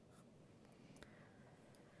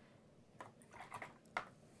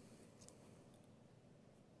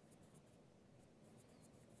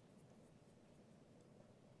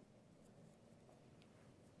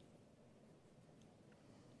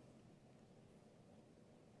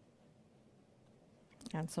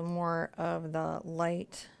 Add some more of the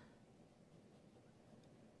light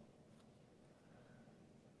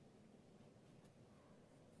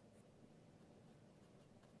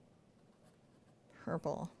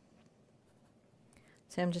purple.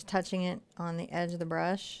 So I'm just touching it on the edge of the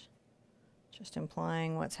brush, just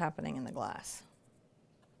implying what's happening in the glass.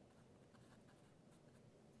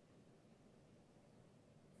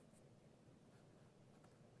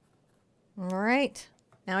 All right,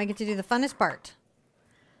 now I get to do the funnest part.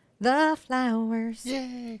 The flowers.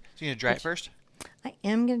 Yay! So you're going to dry it first? I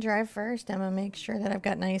am going to dry first. I'm going to make sure that I've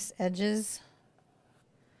got nice edges.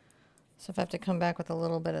 So if I have to come back with a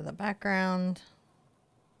little bit of the background,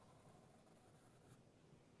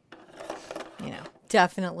 you know,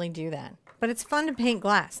 definitely do that. But it's fun to paint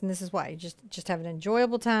glass, and this is why. You just have an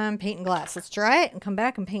enjoyable time painting glass. Let's dry it and come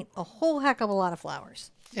back and paint a whole heck of a lot of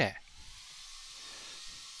flowers. Yeah.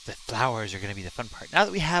 The flowers are going to be the fun part. Now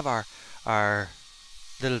that we have our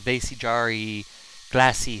little vasey jarry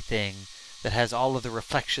glassy thing that has all of the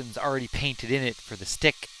reflections already painted in it for the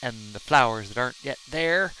stick and the flowers that aren't yet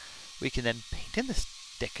there, we can then paint in the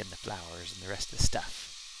stick and the flowers and the rest of the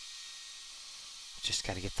stuff. Just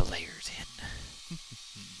got to get the layers in.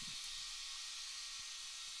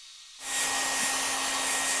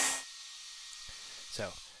 So,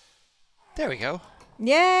 there we go.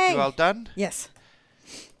 Yay! You all done? Yes.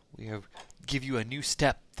 We have give you a new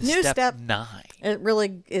step. New step 9. It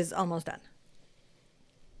really is almost done.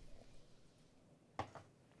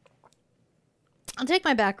 I'll take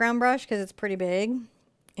my background brush because it's pretty big,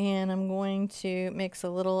 and I'm going to mix a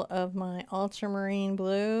little of my ultramarine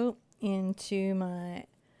blue into my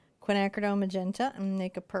quinacridone magenta and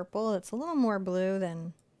make a purple that's a little more blue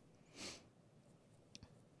than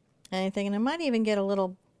anything, and I might even get a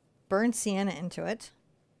little burnt sienna into it.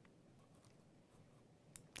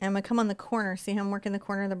 I'm going to come on the corner. See how I'm working the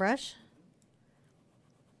corner of the brush?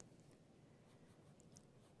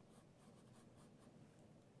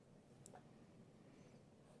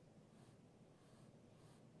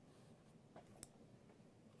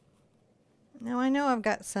 know I've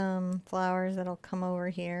got some flowers that'll come over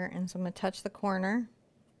here, and so I'm going to touch the corner.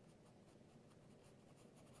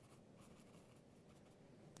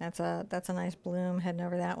 That's a nice bloom heading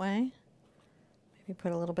over that way. Maybe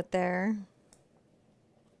put a little bit there.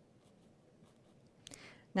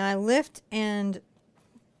 Now I lift and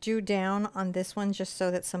do down on this one just so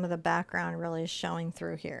that some of the background really is showing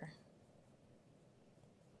through here.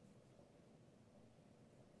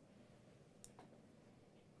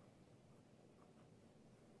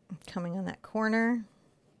 Coming on that corner.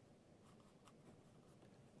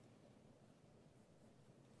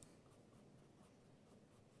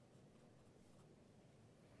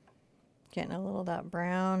 Getting a little of that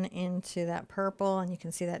brown into that purple, and you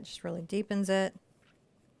can see that just really deepens it.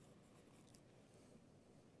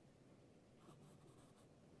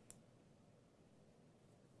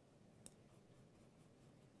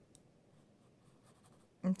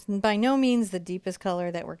 It's by no means the deepest color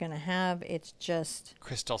that we're going to have. It's just...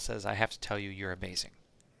 Crystal says, I have to tell you, you're amazing.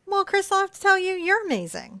 Well, Crystal, I have to tell you, you're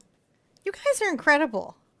amazing. You guys are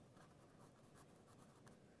incredible.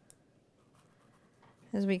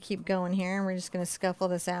 As we keep going here, and we're just going to scuffle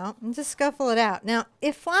this out. And just scuffle it out. Now,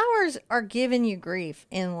 if flowers are giving you grief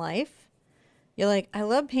in life, you're like, I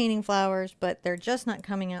love painting flowers, but they're just not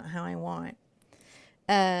coming out how I want.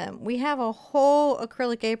 We have a whole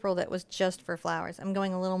acrylic April that was just for flowers. I'm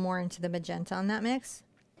going a little more into the magenta on that mix.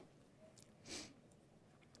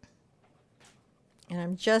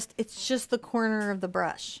 And it's just the corner of the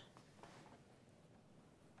brush.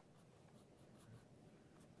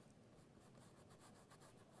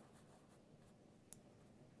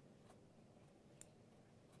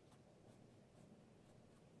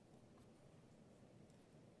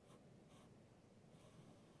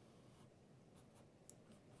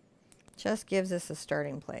 Just gives us a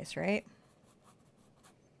starting place, right?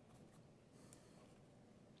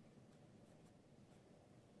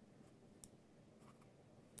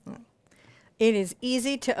 It is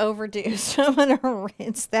easy to overdo, so I'm going to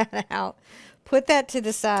rinse that out, put that to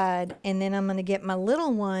the side, and then I'm going to get my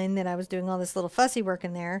little one that I was doing all this little fussy work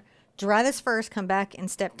in there, dry this first, come back in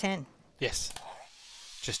step 10. Yes.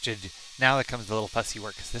 Now that comes the little fussy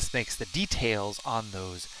work, because this makes the details on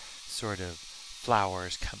those sort of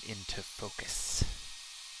flowers come into focus.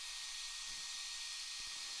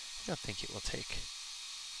 I don't think it will take.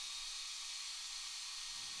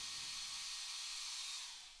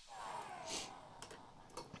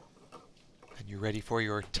 And you ready for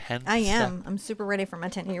your 10th? I am. I'm super ready for my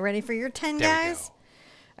 10. Are you ready for your 10, there guys?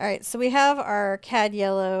 All right, so we have our cad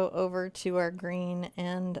yellow over to our green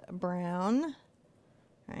and brown.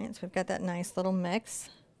 All right, so we've got that nice little mix.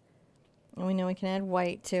 And we know we can add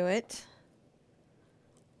white to it.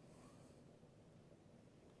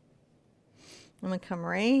 I'm going to come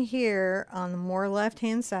right here on the more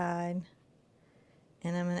left-hand side,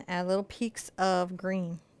 and I'm going to add little peaks of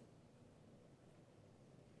green.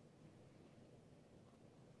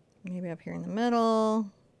 Maybe up here in the middle.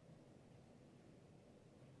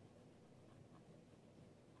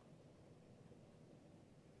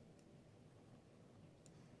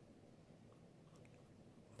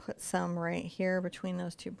 Put some right here between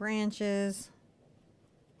those two branches.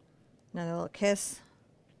 Another little kiss.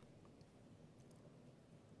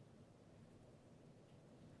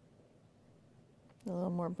 A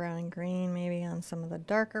little more brown and green maybe on some of the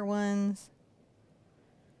darker ones.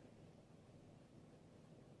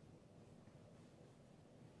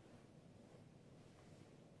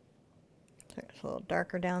 So it's a little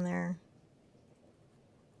darker down there.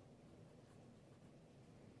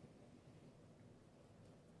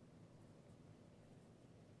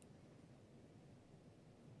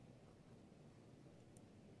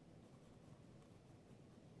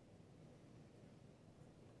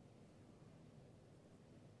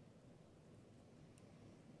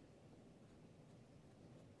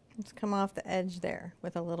 Let's come off the edge there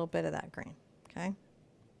with a little bit of that green, okay?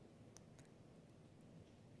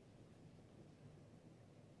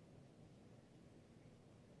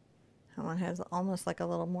 That one has almost like a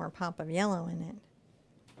little more pop of yellow in it.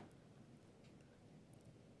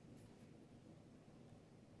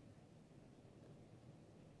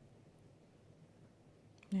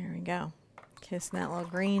 There we go. Kissing that little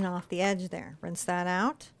green off the edge there. Rinse that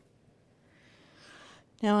out.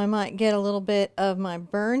 Now I might get a little bit of my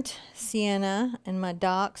burnt sienna and my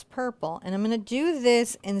Doc's purple. And I'm going to do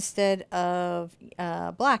this instead of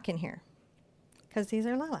black in here. Because these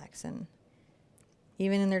are lilacs. And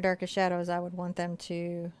even in their darkest shadows, I would want them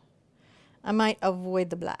to... I might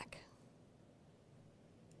avoid the black.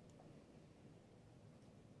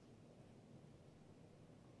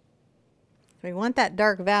 So we want that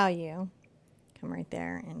dark value. Come right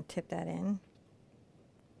there and tip that in.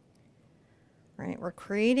 right? We're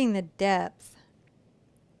creating the depth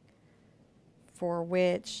for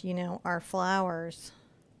which, you know, our flowers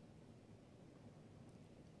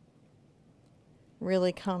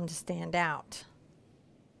really come to stand out.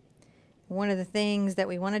 One of the things that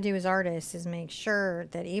we want to do as artists is make sure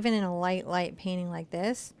that even in a light painting like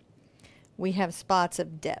this, we have spots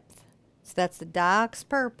of depth. So that's the dark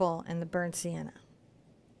purple and the burnt sienna.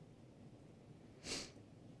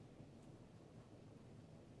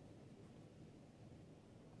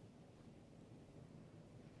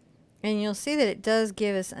 And you'll see that it does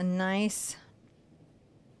give us a nice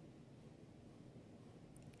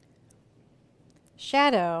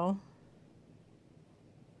shadow,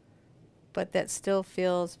 but that still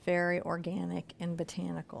feels very organic and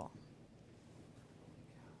botanical.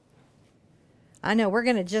 I know we're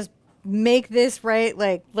gonna just make this right,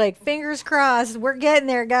 like fingers crossed. We're getting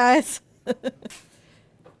there, guys.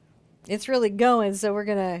 It's really going, so we're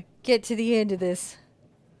gonna get to the end of this.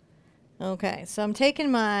 Okay, so I'm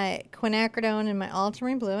taking my quinacridone and my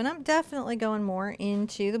ultramarine blue, and I'm definitely going more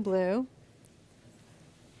into the blue.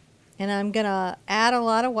 And I'm gonna add a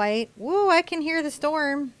lot of white. Woo, I can hear the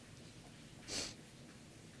storm.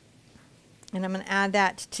 And I'm gonna add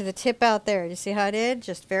that to the tip out there. You see how I did?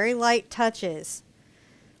 Just very light touches.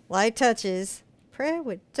 Light touches. Pray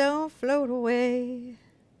we don't float away.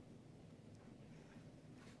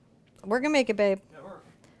 We're gonna make it, babe.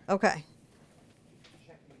 Okay.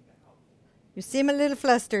 You seem a little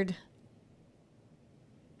flustered.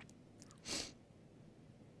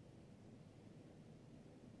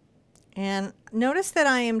 And notice that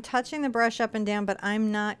I am touching the brush up and down, but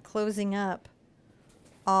I'm not closing up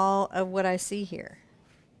all of what I see here.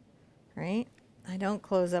 Right? I don't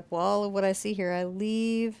close up all of what I see here. I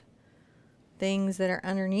leave things that are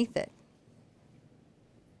underneath it.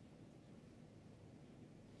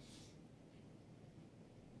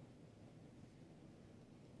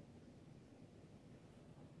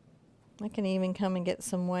 I can even come and get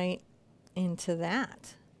some white into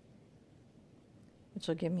that, which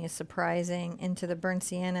will give me a surprising into the burnt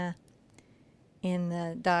sienna in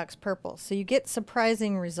the Doc's purple. So you get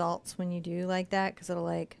surprising results when you do like that, because it'll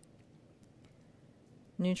like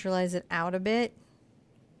neutralize it out a bit.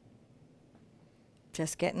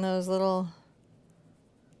 Just getting those little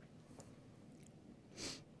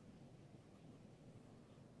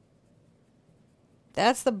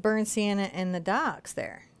that's the burnt sienna and the Doc's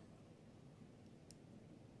there.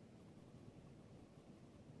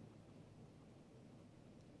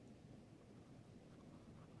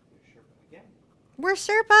 We're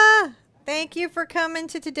Sherpa. Thank you for coming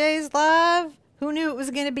to today's live. Who knew it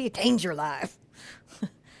was going to be a danger live?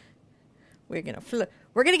 We're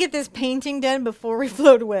gonna get this painting done before we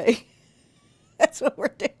float away. That's what we're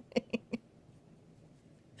doing.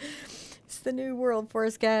 It's the new world for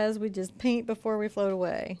us, guys. We just paint before we float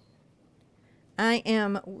away.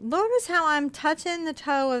 Notice how I'm touching the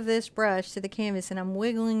toe of this brush to the canvas and I'm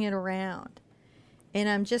wiggling it around. And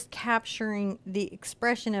I'm just capturing the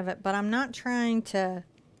expression of it, but I'm not trying to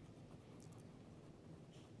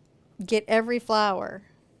get every flower.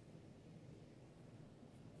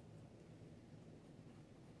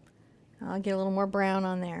 I'll get a little more brown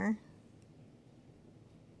on there.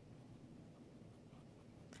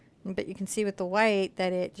 But you can see with the white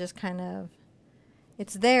that it just kind of,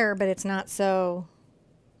 it's there, but it's not so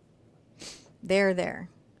there.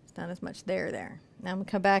 It's not as much there. Now I'm going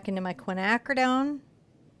to come back into my quinacridone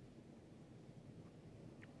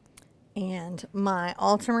and my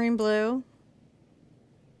ultramarine blue.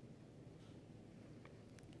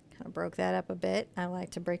 Kind of broke that up a bit. I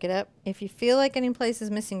like to break it up. If you feel like any place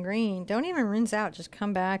is missing green, don't even rinse out. Just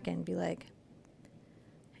come back and be like,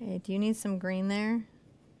 hey, do you need some green there?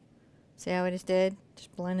 See how I just did?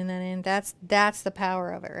 Just blending that in. That's the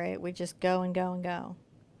power of it, right? We just go and go and go.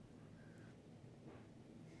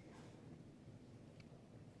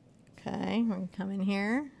 Okay, we're going to come in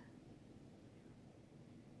here.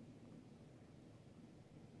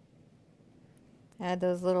 Add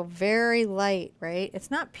those little very light, right? It's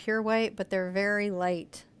not pure white, but they're very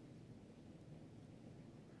light.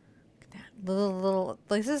 That little,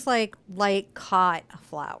 this is like light caught a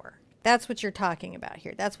flower. That's what you're talking about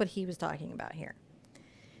here. That's what he was talking about here.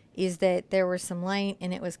 Is that there was some light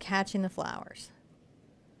and it was catching the flowers.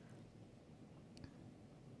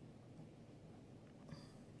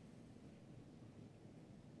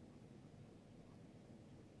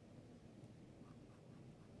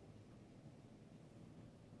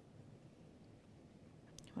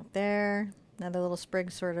 Up there, another little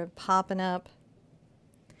sprig sort of popping up.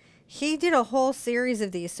 He did a whole series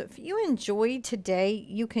of these, so if you enjoyed today,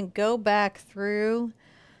 you can go back through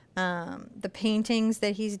the paintings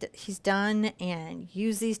that he's done and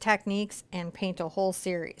use these techniques and paint a whole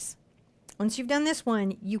series. Once you've done this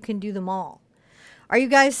one, you can do them all. Are you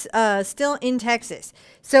guys still in Texas?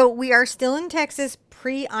 So we are still in Texas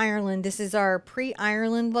pre-Ireland. This is our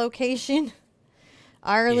pre-Ireland location.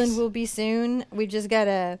 Ireland will be soon. We just got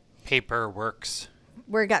a paperworks.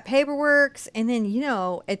 We got paperworks, and then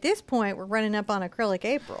at this point we're running up on acrylic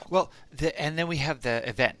April. Well, and then we have the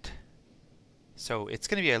event. So it's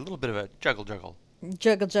going to be a little bit of a juggle.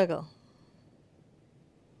 Juggle.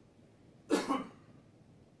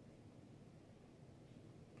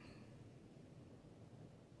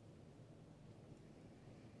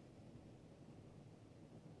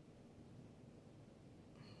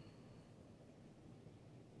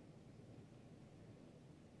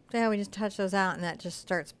 Yeah, we just touch those out, and that just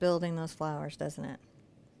starts building those flowers, doesn't it?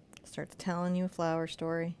 Starts telling you a flower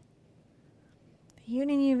story you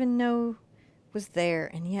didn't even know was there,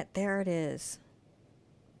 and yet there it is.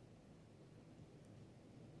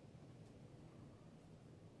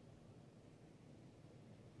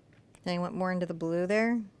 Then you went more into the blue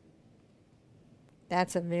there.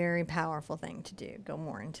 That's a very powerful thing to do. Go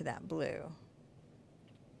more into that blue.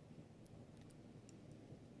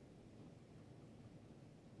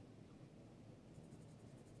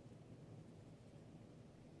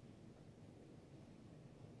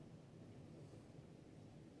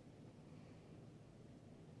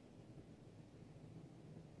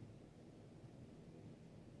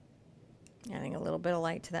 Adding a little bit of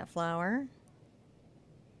light to that flower.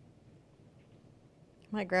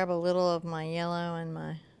 Might grab a little of my yellow and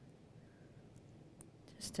my,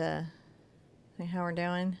 just to see how we're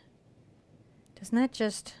doing. Doesn't that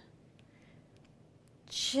just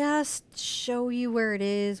show you where it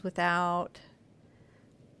is without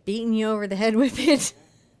beating you over the head with it?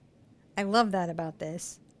 I love that about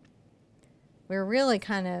this. We're really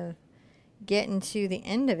kind of getting to the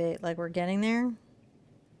end of it, like we're getting there.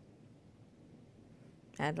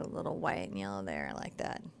 Add a little white and yellow there. I like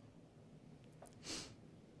that.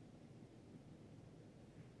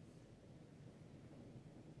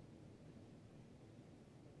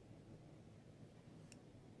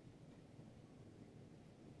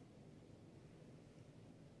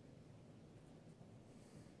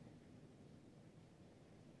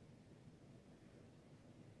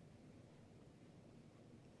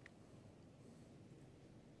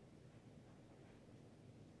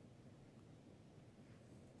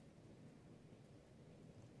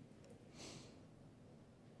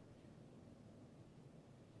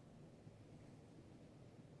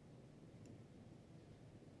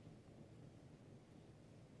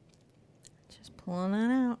 Just pulling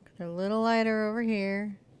that out. They're a little lighter over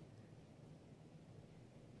here.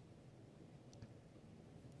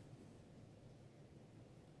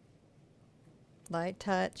 Light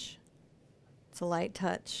touch. It's a light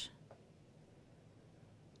touch.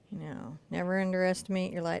 Never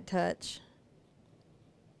underestimate your light touch.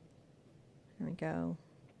 There we go.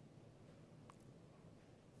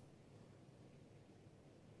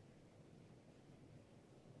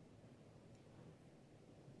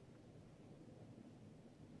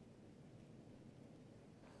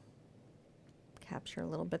 Capture a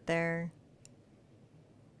little bit there.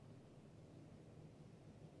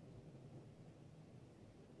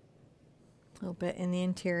 A little bit in the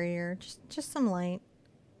interior, just some light.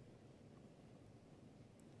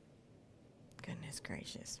 Goodness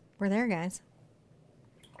gracious. We're there, guys.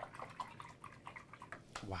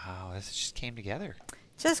 Wow, this just came together.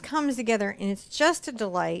 Just comes together, and it's just a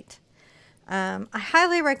delight. I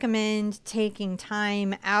highly recommend taking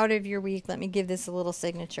time out of your week. Let me give this a little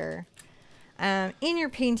signature. In your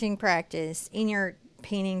painting practice, in your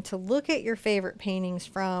painting, to look at your favorite paintings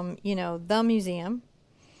from, the museum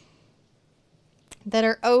that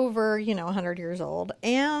are over, 100 years old,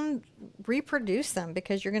 and reproduce them,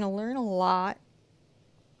 because you're going to learn a lot.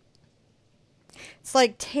 It's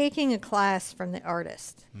like taking a class from the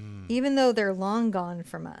artist, even though they're long gone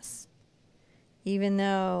from us, even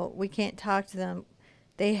though we can't talk to them,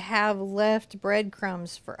 they have left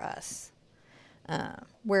breadcrumbs for us.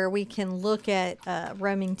 Where we can look at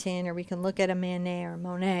Remington, or we can look at a Manet or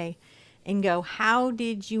Monet and go, how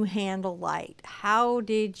did you handle light? How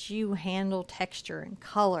did you handle texture and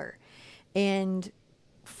color? And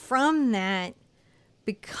from that,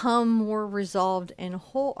 become more resolved and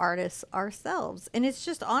whole artists ourselves. And it's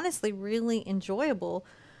just honestly really enjoyable.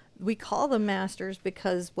 We call them masters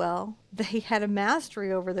because, well, they had a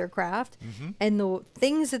mastery over their craft, and the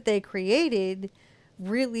things that they created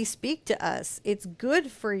really speak to us. It's good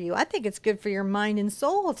for you. I think it's good for your mind and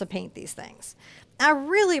soul to paint these things. I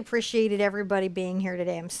really appreciated everybody being here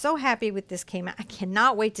today. I'm so happy with this came out. I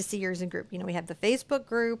cannot wait to see yours in group. You know, we have the Facebook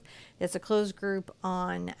group. It's a closed group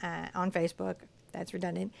on Facebook. That's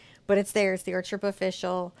redundant, but it's there. It's the Art Sherpa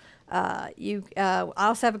official. I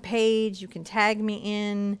also have a page. You can tag me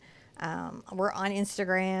in. We're on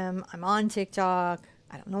Instagram. I'm on TikTok.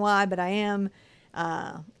 I don't know why, but I am.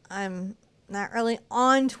 I'm not really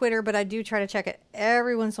on Twitter, but I do try to check it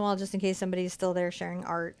every once in a while just in case somebody's still there sharing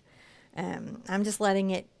art. I'm just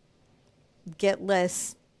letting it get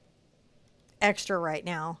less extra right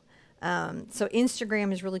now. So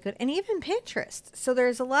Instagram is really good, and even Pinterest. So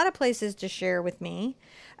there's a lot of places to share with me.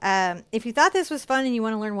 If you thought this was fun and you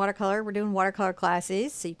want to learn watercolor, we're doing watercolor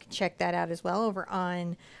classes, so you can check that out as well over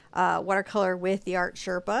on Watercolor with the Art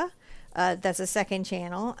Sherpa. That's a second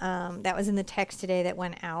channel. That was in the text today that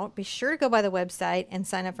went out. Be sure to go by the website and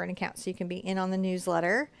sign up for an account so you can be in on the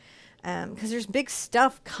newsletter, because there's big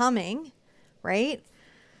stuff coming, right?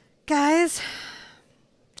 Guys,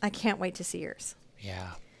 I can't wait to see yours.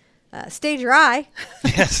 Yeah. Stay dry.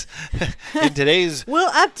 Yes. In today's... We'll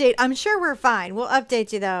update. I'm sure we're fine. We'll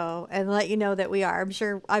update you, though, and let you know that we are.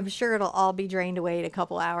 I'm sure it'll all be drained away in a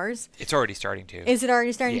couple hours. It's already starting to. Is it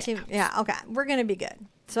already starting Yeah. to? Yeah, okay. We're going to be good.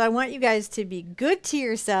 So I want you guys to be good to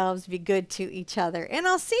yourselves, be good to each other, and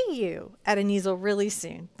I'll see you at an easel really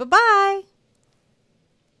soon. Bye-bye.